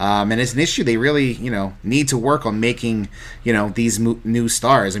now, and it's an issue they really need to work on making these new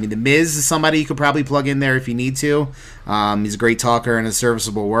stars. I mean, The Miz is somebody you could probably plug in there if you need to. He's a great talker and a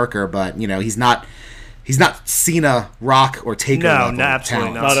serviceable worker, but he's not Cena, Rock, or Taker level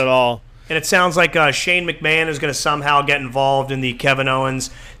absolutely talent. Not at all. And it sounds like Shane McMahon is going to somehow get involved in the Kevin Owens,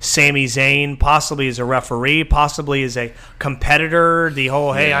 Sami Zayn, possibly as a referee, possibly as a competitor. The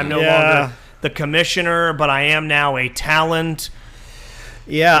whole, hey, I'm no longer the commissioner, but I am now a talent.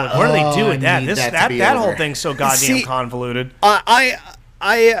 Yeah. What do they do with that? That whole thing's so goddamn convoluted. I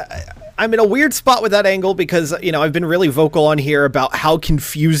I'm in a weird spot with that angle because, I've been really vocal on here about how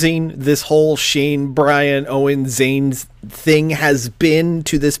confusing this whole Shane, Bryan, Owen, Zayn thing has been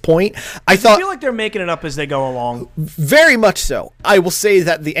to this point. I feel like they're making it up as they go along. Very much so. I will say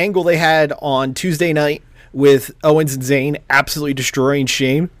that the angle they had on Tuesday night with Owens and Zayn absolutely destroying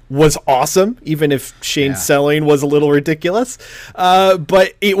Shane was awesome, even if Shane's selling was a little ridiculous.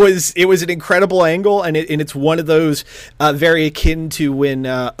 But it was an incredible angle, and it's one of those very akin to when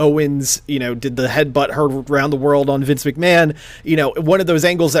Owens, did the headbutt her around the world on Vince McMahon. One of those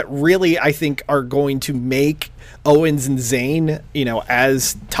angles that really, I think, are going to make Owens and Zayn,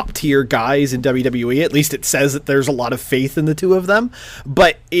 as top tier guys in WWE. At least it says that there's a lot of faith in the two of them.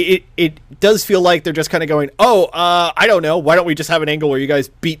 But it does feel like they're just kind of going, I don't know, why don't we just have an angle where you guys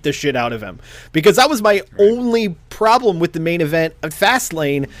beat the shit out of him? Because that was my only problem with the main event of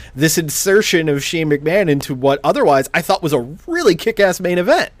Fastlane, this insertion of Shane McMahon into what otherwise I thought was a really kick-ass main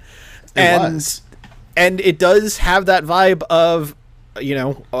event. And it does have that vibe of,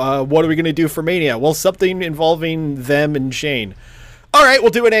 what are we going to do for Mania? Well, something involving them and Shane. All right, we'll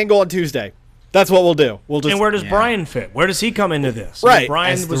do an angle on Tuesday. That's what we'll do. And where does Bryan fit? Where does he come into this? Right.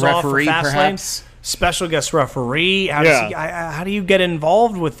 Bryan was off for Fastlane. Special guest referee. How do you get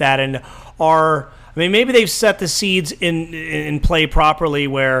involved with that? And maybe they've set the seeds in play properly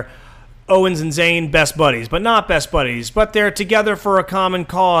where Owens and Zayn best buddies, but not best buddies, but they're together for a common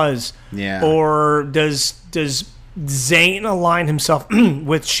cause. Yeah. Or does Zayn align himself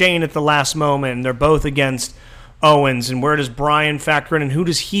with Shane at the last moment, and they're both against Owens? And where does Bryan factor in, and who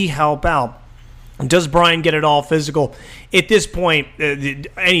does he help out? Does Bryan get it all physical? At this point,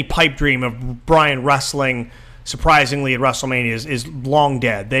 any pipe dream of Bryan wrestling, surprisingly, at WrestleMania is long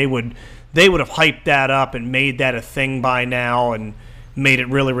dead. They would have hyped that up and made that a thing by now and made it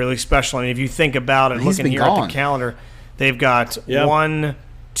really, really special. I mean, if you think about it, looking here at the calendar, they've got 1,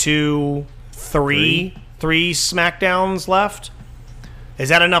 2, 3 SmackDowns left. Is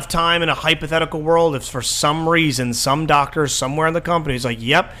that enough time in a hypothetical world if for some reason some doctor somewhere in the company is like,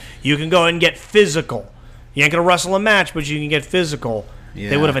 yep, you can go and get physical. You ain't going to wrestle a match, but you can get physical. Yeah.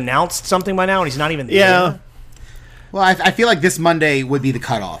 They would have announced something by now, and he's not even there. Well, I feel like this Monday would be the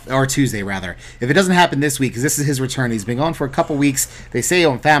cutoff, or Tuesday, rather. If it doesn't happen this week, because this is his return, he's been gone for a couple weeks. They say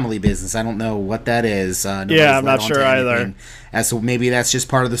on family business. I don't know what that is. I'm not sure either. So maybe that's just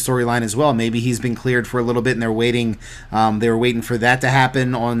part of the storyline as well. Maybe he's been cleared for a little bit, and they're waiting. They were waiting for that to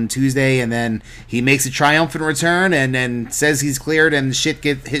happen on Tuesday, and then he makes a triumphant return, and then says he's cleared, and shit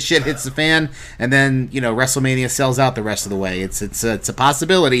hits the fan, and then WrestleMania sells out the rest of the way. It's a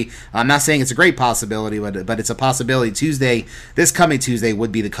possibility. I'm not saying it's a great possibility, but it's a possibility. This coming Tuesday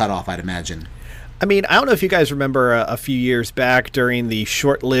would be the cutoff, I'd imagine. I mean, I don't know if you guys remember a few years back during the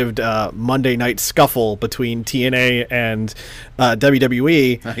short-lived Monday night scuffle between TNA and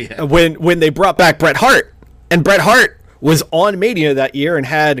WWE when they brought back Bret Hart. And Bret Hart was on Mania that year and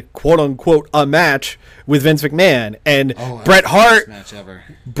had, quote-unquote, a match with Vince McMahon. And Bret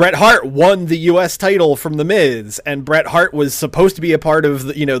Hart won the U.S. title from The Miz. And Bret Hart was supposed to be a part of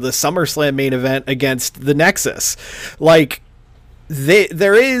the SummerSlam main event against the Nexus. Like,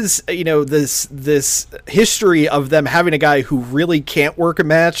 there is, this history of them having a guy who really can't work a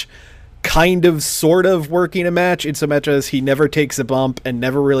match, kind of, sort of working a match, in so much as he never takes a bump and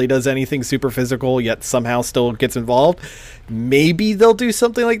never really does anything super physical, yet somehow still gets involved. Maybe they'll do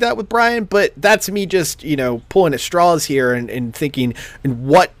something like that with Bryan, but that's me just, pulling at straws here and thinking, in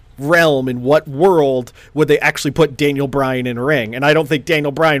what realm, in what world would they actually put Daniel Bryan in a ring? And I don't think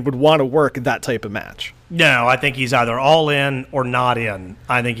Daniel Bryan would want to work that type of match. No, I think he's either all in or not in.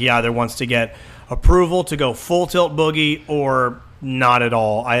 I think he either wants to get approval to go full tilt boogie or not at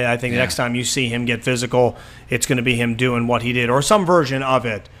all. I think the next time you see him get physical, it's going to be him doing what he did or some version of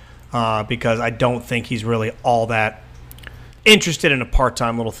it, because I don't think he's really all that interested in a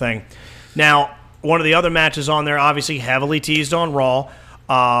part-time little thing. Now, one of the other matches on there, obviously heavily teased on Raw,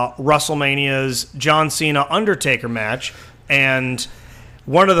 WrestleMania's John Cena Undertaker match, and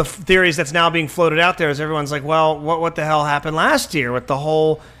one of the theories that's now being floated out there is everyone's like, well, what the hell happened last year with the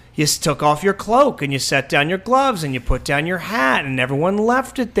whole, you took off your cloak and you set down your gloves and you put down your hat and everyone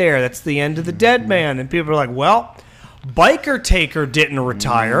left it there. That's the end of the dead man. And people are like, well, Biker Taker didn't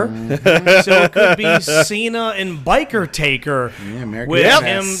retire, so it could be Cena and Biker Taker with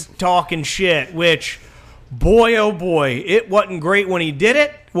him talking shit, which, boy, oh boy, it wasn't great when he did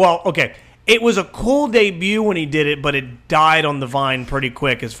it. Well, okay, it was a cool debut when he did it, but it died on the vine pretty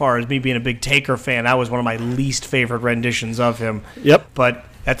quick as far as me being a big Taker fan. That was one of my least favorite renditions of him. Yep. But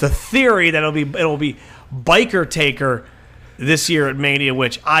that's a theory that it'll be Biker Taker this year at Mania,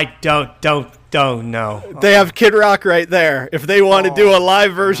 which I don't Oh, no. They have Kid Rock right there. If they want to do a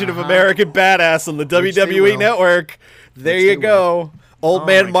live version of American Badass on the WWE Network, there you go. Old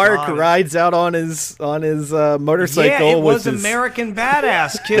man Mark rides out on his motorcycle. Yeah, it was his... American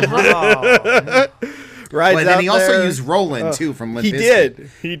Badass, Kid Rock. Rides and then he out also there. used Roland too from Limp He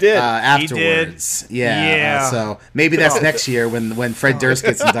Bizkit. did. Afterwards. He did. Yeah. So maybe that's next year when Fred Durst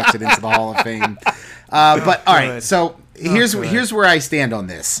gets inducted into the Hall of Fame. But all right, so here's where I stand on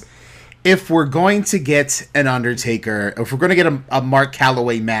this. If we're going to get an Undertaker, if we're going to get a Mark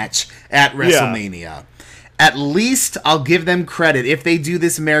Calloway match at WrestleMania, at least I'll give them credit. If they do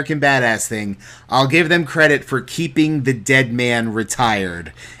this American Badass thing, I'll give them credit for keeping the dead man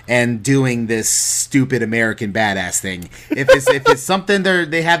retired and doing this stupid American Badass thing. If it's something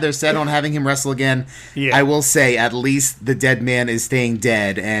they have their set on having him wrestle again, I will say at least the dead man is staying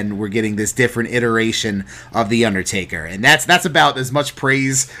dead and we're getting this different iteration of the Undertaker. And that's about as much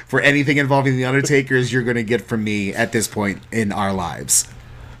praise for anything involving the Undertaker as you're going to get from me at this point in our lives.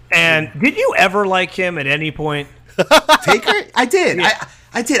 And did you ever like him at any point? Taker? I did. Yeah.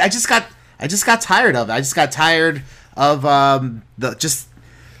 I did. I just got tired of it. I just got tired of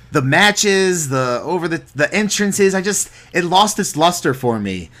the matches, the entrances. It lost its luster for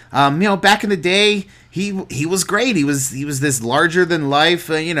me. Back in the day, he was great. He was this larger than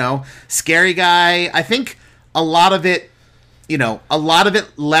life, scary guy. I think a lot of it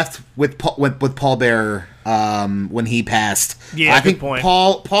left with Paul Bearer when he passed. Yeah, I think point.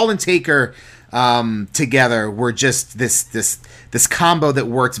 Paul and Taker together were just this combo that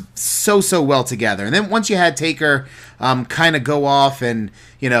worked so well together. And then once you had Taker kind of go off and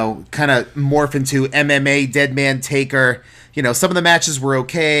kind of morph into MMA Deadman Taker. Some of the matches were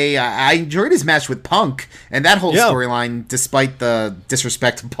okay. I enjoyed his match with Punk and that whole storyline, despite the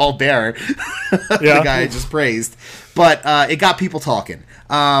disrespect of Paul Bearer, the guy I just praised. But it got people talking.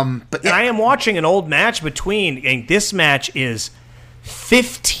 And I am watching an old match and this match is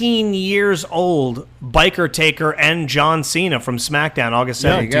 15 years old, Biker Taker and John Cena from SmackDown, August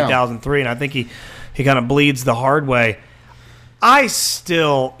 7th, 2003. And I think he kind of bleeds the hard way. I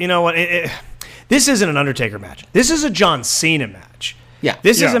still, this isn't an Undertaker match. This is a John Cena match. Yeah.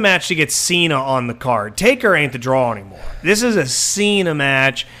 This is a match to get Cena on the card. Taker ain't the draw anymore. This is a Cena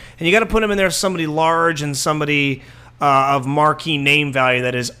match, and you got to put him in there as somebody large and somebody of marquee name value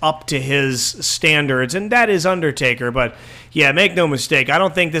that is up to his standards, and that is Undertaker. But, yeah, make no mistake, I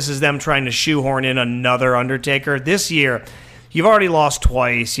don't think this is them trying to shoehorn in another Undertaker. This year, you've already lost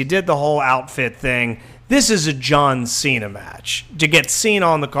twice. You did the whole outfit thing. This is a John Cena match to get Cena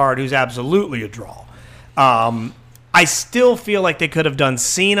on the card, who's absolutely a draw. I still feel like they could have done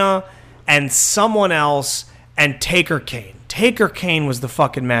Cena and someone else and Taker Kane. Taker Kane was the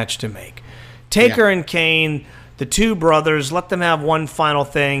fucking match to make. Taker and Kane, the two brothers, let them have one final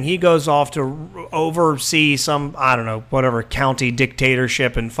thing. He goes off to oversee some, I don't know, whatever, county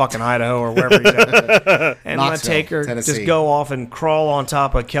dictatorship in fucking Idaho or wherever he's at. And let Taker Tennessee. just go off and crawl on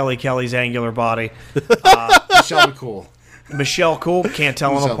top of Kelly's angular body. Michelle McCool. Michelle Cool, can't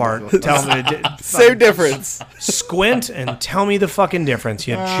tell them apart. Tell me same difference. Squint and tell me the fucking difference.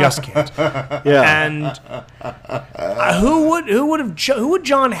 You just can't. Yeah. And who would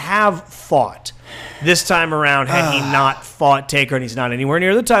John have fought this time around had he not fought Taker? And he's not anywhere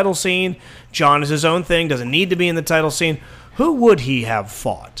near the title scene. John is his own thing. Doesn't need to be in the title scene. Who would he have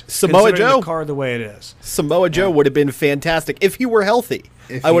fought? Samoa Joe. The card the way it is. Samoa Joe would have been fantastic if he were healthy.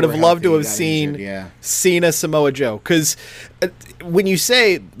 I would have loved to have seen Cena Samoa Joe, because when you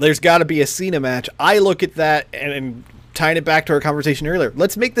say there's got to be a Cena match, I look at that and tying it back to our conversation earlier.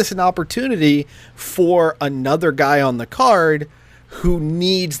 Let's make this an opportunity for another guy on the card who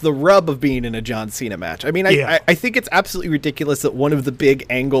needs the rub of being in a John Cena match. I mean, I think it's absolutely ridiculous that one of the big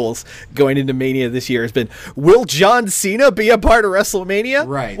angles going into Mania this year has been, will John Cena be a part of WrestleMania?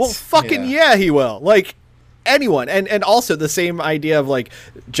 Right. Well, fucking yeah he will. Like, anyone. And also the same idea of like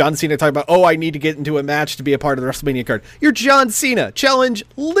John Cena talking about, I need to get into a match to be a part of the WrestleMania card. You're John Cena. Challenge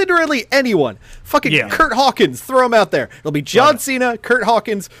literally anyone. Fucking Kurt Hawkins. Throw him out there. It'll be John Cena, Kurt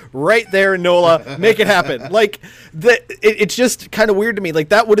Hawkins right there in NOLA. Make it happen. Like, it's just kind of weird to me. Like,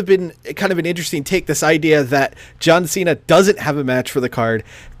 that would have been kind of an interesting take, this idea that John Cena doesn't have a match for the card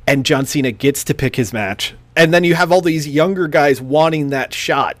and John Cena gets to pick his match. And then you have all these younger guys wanting that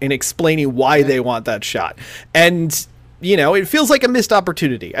shot and explaining why they want that shot. And, it feels like a missed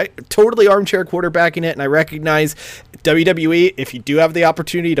opportunity. I totally armchair quarterbacking it, and I recognize WWE, if you do have the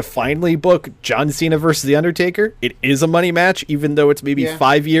opportunity to finally book John Cena versus The Undertaker, it is a money match, even though it's maybe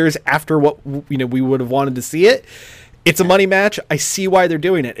 5 years after what we would have wanted to see it. It's a money match. I see why they're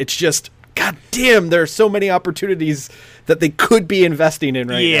doing it. It's just, God damn, there are so many opportunities that they could be investing in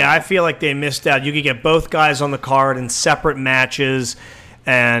right now. Yeah, I feel like they missed out. You could get both guys on the card in separate matches,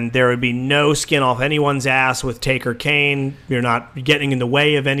 and there would be no skin off anyone's ass with Taker Kane. You're not getting in the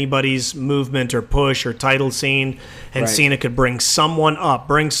way of anybody's movement or push or title scene. And Cena could bring someone up,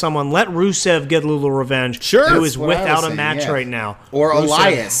 let Rusev get a little revenge. Sure. Who is without a match right now. Or Rusev.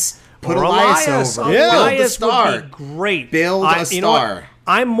 Elias. Put Elias over. Elias Build the star. would be great. Build a star. You know what?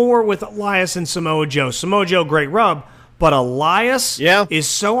 I'm more with Elias and Samoa Joe. Samoa Joe, great rub. But Elias is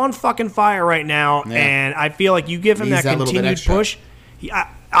so on fucking fire right now, and I feel like you give him that continued push.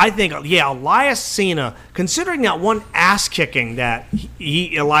 I think, Elias Cena, considering that one ass kicking that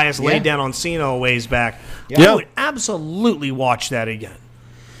Elias laid down on Cena a ways back, I would absolutely watch that again.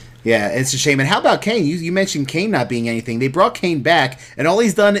 Yeah, it's a shame. And how about Kane? You mentioned Kane not being anything. They brought Kane back, and all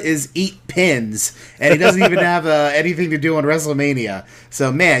he's done is eat pins, and he doesn't even have anything to do on WrestleMania.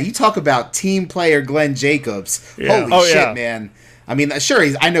 So, man, you talk about team player Glenn Jacobs. Yeah. Holy shit, man. I mean, sure,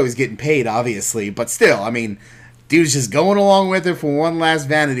 I know he's getting paid, obviously, but still, I mean, dude's just going along with it for one last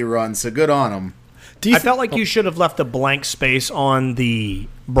vanity run, so good on him. I felt like you should have left a blank space on the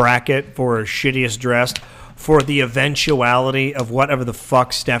bracket for shittiest dressed for the eventuality of whatever the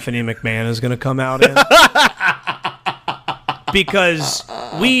fuck Stephanie McMahon is going to come out in. Because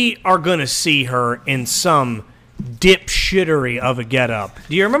we are going to see her in some dipshittery of a getup.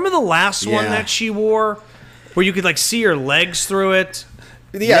 Do you remember the last one that she wore? Where you could see her legs through it?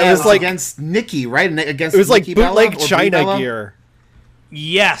 Yeah, it was like against Nikki, right? Against it was Nikki like bootleg China gear.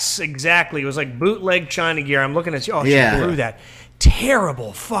 Yes, exactly. It was like bootleg China gear. I'm looking at you. Oh, she blew that.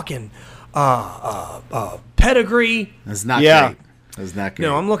 Terrible fucking pedigree. That's not great. That's not great.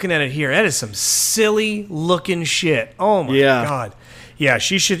 No, I'm looking at it here. That is some silly looking shit. Oh my god. Yeah,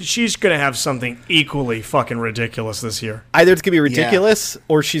 she's gonna have something equally fucking ridiculous this year. Either it's gonna be ridiculous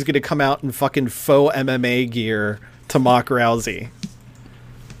or she's gonna come out in fucking faux MMA gear to mock Rousey.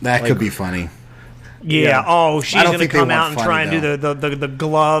 That could be funny. Yeah. Oh, she's gonna come out and try and do the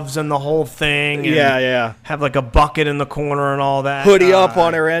gloves and the whole thing. And have like a bucket in the corner and all that. Hoodie up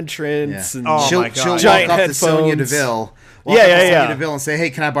on her entrance. And she'll my God. walk up to Sonya Deville. Sonya Deville and say, "Hey,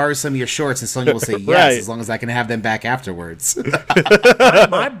 can I borrow some of your shorts?" And Sonya will say, "Yes, as long as I can have them back afterwards."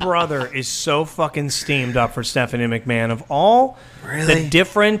 My brother is so fucking steamed up for Stephanie McMahon. Of all the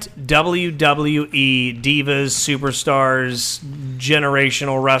different WWE divas, superstars,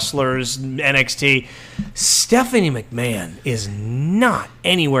 generational wrestlers, NXT, Stephanie McMahon is not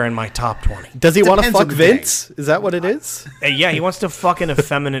anywhere in my top 20. Does he want to fuck Vince? Is that what it is? Yeah, he wants to fuck an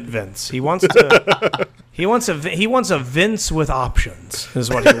effeminate Vince. He wants to. He wants a Vince with options. Is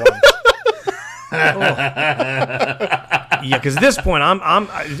what he wants. Yeah, because at this point, I'm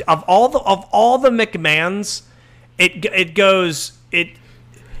of all the McMahons, it goes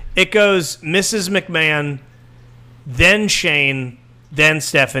Mrs. McMahon, then Shane, then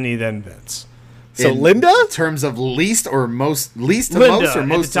Stephanie, then Vince. So Linda? In terms of least to most or most at the top to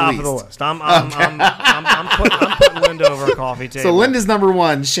least? of the list. I'm putting Linda over a coffee table. So Linda's number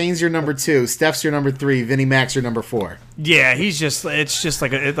 1, Shane's your number 2, Steph's your number 3, Vinnie Mac's your number 4. Yeah, it's just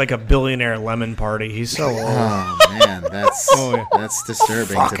like a billionaire lemon party. He's so old. Oh man, that's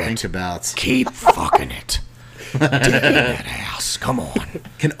disturbing to think about. Keep fucking it. Dig in that ass. Come on.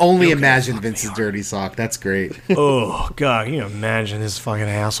 Can only imagine Vince's dirty sock. That's great. Oh god, can you imagine his fucking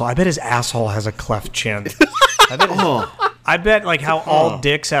asshole? I bet his asshole has a cleft chin. I bet like how all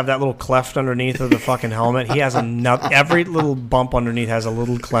dicks have that little cleft underneath of the fucking helmet. He has every little bump underneath has a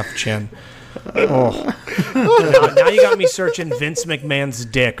little cleft chin. Oh. Now you got me searching Vince McMahon's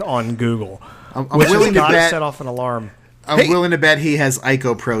dick on Google. I'm willing to bet. Set off an alarm. I'm willing to bet he has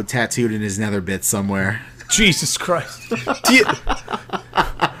Ico Pro tattooed in his nether bit somewhere. Jesus Christ.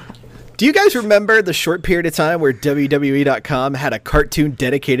 Do you guys remember the short period of time where WWE.com had a cartoon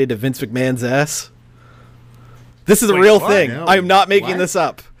dedicated to Vince McMahon's ass? This is a real thing. No. I am not making this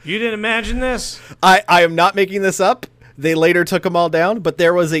up. You didn't imagine this? I am not making this up. They later took them all down, but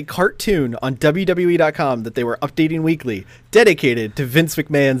there was a cartoon on WWE.com that they were updating weekly dedicated to Vince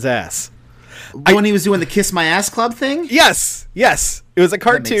McMahon's ass. When he was doing the Kiss My Ass Club thing? Yes. It was a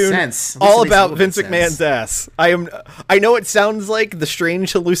cartoon all about Vince McMahon's ass. I know it sounds like the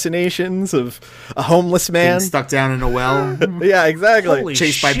strange hallucinations of a homeless man being stuck down in a well. Yeah, exactly. Holy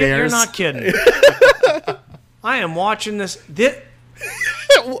chased shit, by bears. You're not kidding. I am watching this.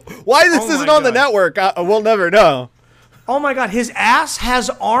 Why this isn't on the network, we'll never know. Oh my god, his ass has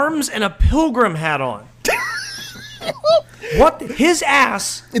arms and a pilgrim hat on. What? His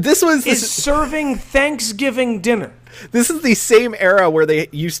ass is serving Thanksgiving dinner. This is the same era where they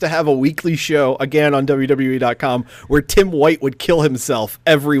used to have a weekly show, again on WWE.com, where Tim White would kill himself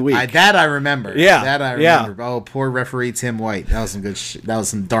every week. That I remember. Yeah. That I remember. Oh, poor referee Tim White. That was some good shit. That was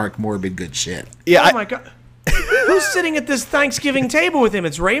some dark, morbid good shit. Yeah. Oh, my God. Who's sitting at this Thanksgiving table with him?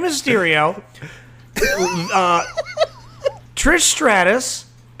 It's Rey Mysterio, Trish Stratus,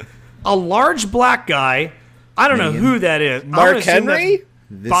 a large black guy. I don't know who that is. Mark Henry?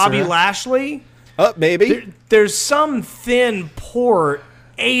 Bobby Lashley? Maybe. There's some thin, poor,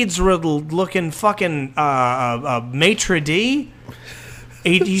 AIDS-riddled looking fucking maitre d'.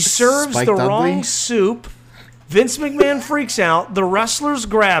 He serves Spike the Dudley? wrong soup. Vince McMahon freaks out. The wrestlers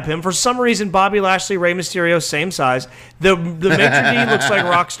grab him. For some reason, Bobby Lashley, Rey Mysterio, same size. The maitre d' looks like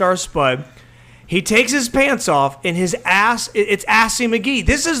Rockstar Spud. He takes his pants off, and his ass, it's Assy McGee.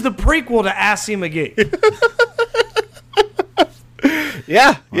 This is the prequel to Assy McGee.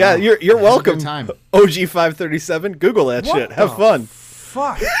 Yeah, you're welcome. time. OG537, Google that What shit. Have the fun.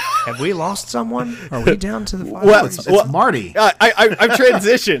 Fuck. Have we lost someone? Are we down to the 5? Well, It's Marty. I've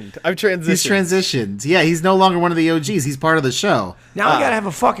transitioned. He's transitioned. Yeah, he's no longer one of the OGs. He's part of the show. Now we gotta have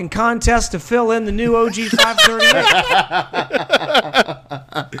a fucking contest to fill in the new OG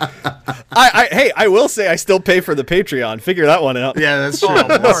 538. Hey, I will say I still pay for the Patreon. Figure that one out. Yeah, that's true.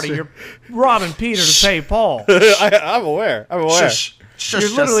 Oh, Marty, you're robbing Peter to pay Paul. I'm aware.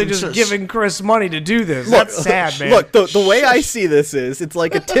 You're literally just giving Chris money to do this. That's sad, man. Look, the way I see this is, it's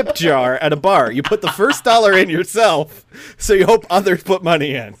like a tip jar at a bar. You put the first dollar in yourself, so you hope others put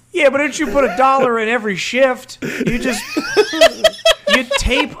money in. Yeah, but don't you put $1 in every shift? You just you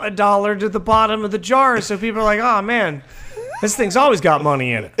tape $1 to the bottom of the jar, so people are like, "Oh man, this thing's always got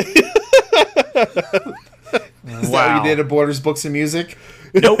money in it." Is that what you did at Borders Books and Music?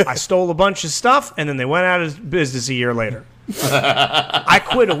 Nope, I stole a bunch of stuff, and then they went out of business a year later. I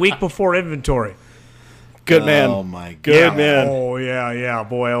quit a week before inventory. Good man. Oh my god. Good man. Oh yeah,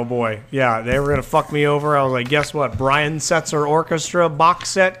 boy, oh boy. Yeah, they were gonna fuck me over. I was like, guess what? Brian Setzer Orchestra box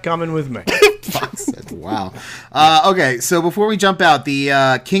set coming with me. Wow. Okay, so before we jump out,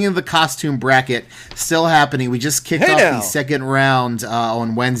 the King of the Costume bracket still happening. We just kicked off the second round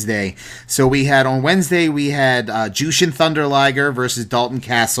on Wednesday. So on Wednesday we had Jushin Thunder Liger versus Dalton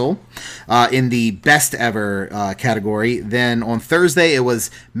Castle in the best ever category. Then on Thursday it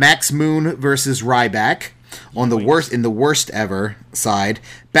was Max Moon versus Ryback. On the worst ever side.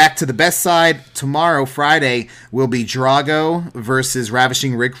 Back to the best side tomorrow, Friday, will be Drago versus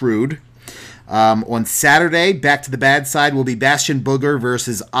Ravishing Rick Rude. On Saturday, back to the bad side will be Bastion Booger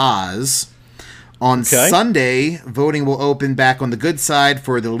versus Oz. On Sunday, voting will open back on the good side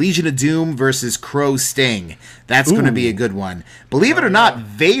for the Legion of Doom versus Crow Sting. That's going to be a good one. Believe it or not,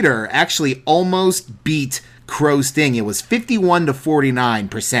 Vader actually almost beat Crow Sting. It was 51 to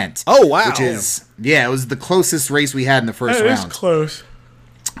 49%. Oh wow! Which is it was the closest race we had in the first round. It is close.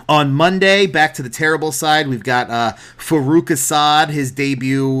 On Monday, back to the terrible side, we've got Farouk Assad, his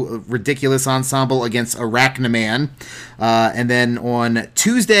debut ridiculous ensemble against Arachnaman. And then on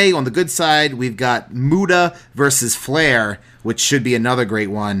Tuesday, on the good side, we've got Muda versus Flair, which should be another great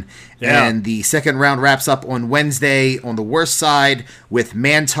one. Yeah. And the second round wraps up on Wednesday on the worst side with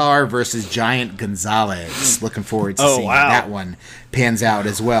Mantar versus Giant Gonzalez. Looking forward to seeing that one pans out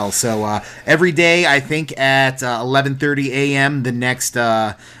as well. So every day, I think at 11:30 a.m., the next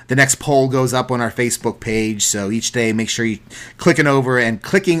poll goes up on our Facebook page. So each day, make sure you clicking over and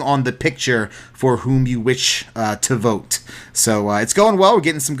clicking on the picture for whom you wish to vote. So it's going well. We're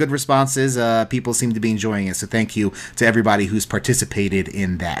getting some good responses. People seem to be enjoying it. So thank you to everybody who's participated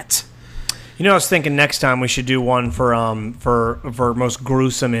in that. You know, I was thinking next time we should do one for most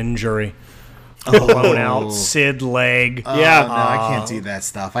gruesome injury. Blown out Sid leg. No, I can't do that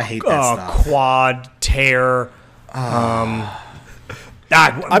stuff. I hate that stuff. Quad tear. What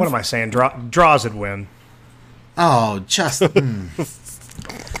am I saying? Draws would win. Oh, just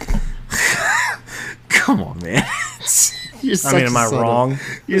come on, man. Am I wrong?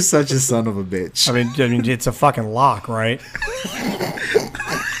 You're such a son of a bitch. I mean, it's a fucking lock, right?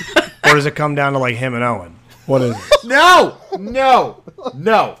 Or does it come down to like him and Owen? What is it? No.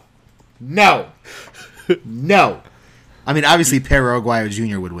 I mean, obviously, Perro Aguayo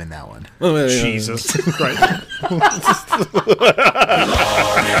Jr. would win that one. Jesus Christ.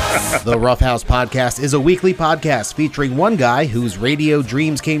 The Roughhouse Podcast is a weekly podcast featuring one guy whose radio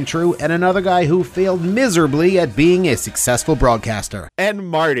dreams came true and another guy who failed miserably at being a successful broadcaster. And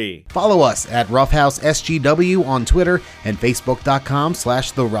Marty. Follow us at Roughhouse SGW on Twitter and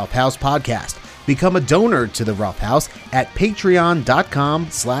Facebook.com/The Roughhouse Podcast. Become a donor to The Rough House at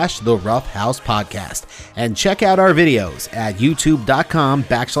patreon.com/The Rough House Podcast. And check out our videos at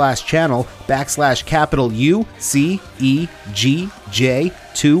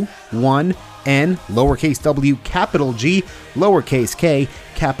youtube.com/channel/UCEGJ21N w capital G lowercase k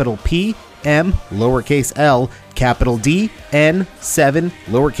capital P M lowercase l capital D N 7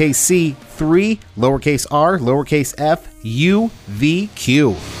 lowercase c 3 lowercase r lowercase f U V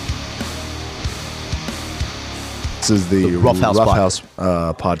Q. This is the Rough House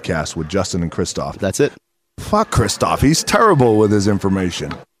podcast with Justin and Christoff. That's it. Fuck Christoff. He's terrible with his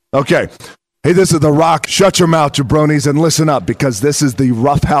information. Okay. Hey, this is The Rock. Shut your mouth, jabronis, and listen up, because this is the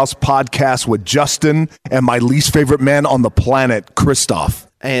Rough House podcast with Justin and my least favorite man on the planet, Christoff.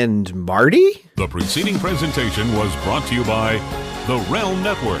 And Marty? The preceding presentation was brought to you by the Realm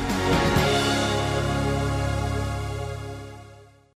Network.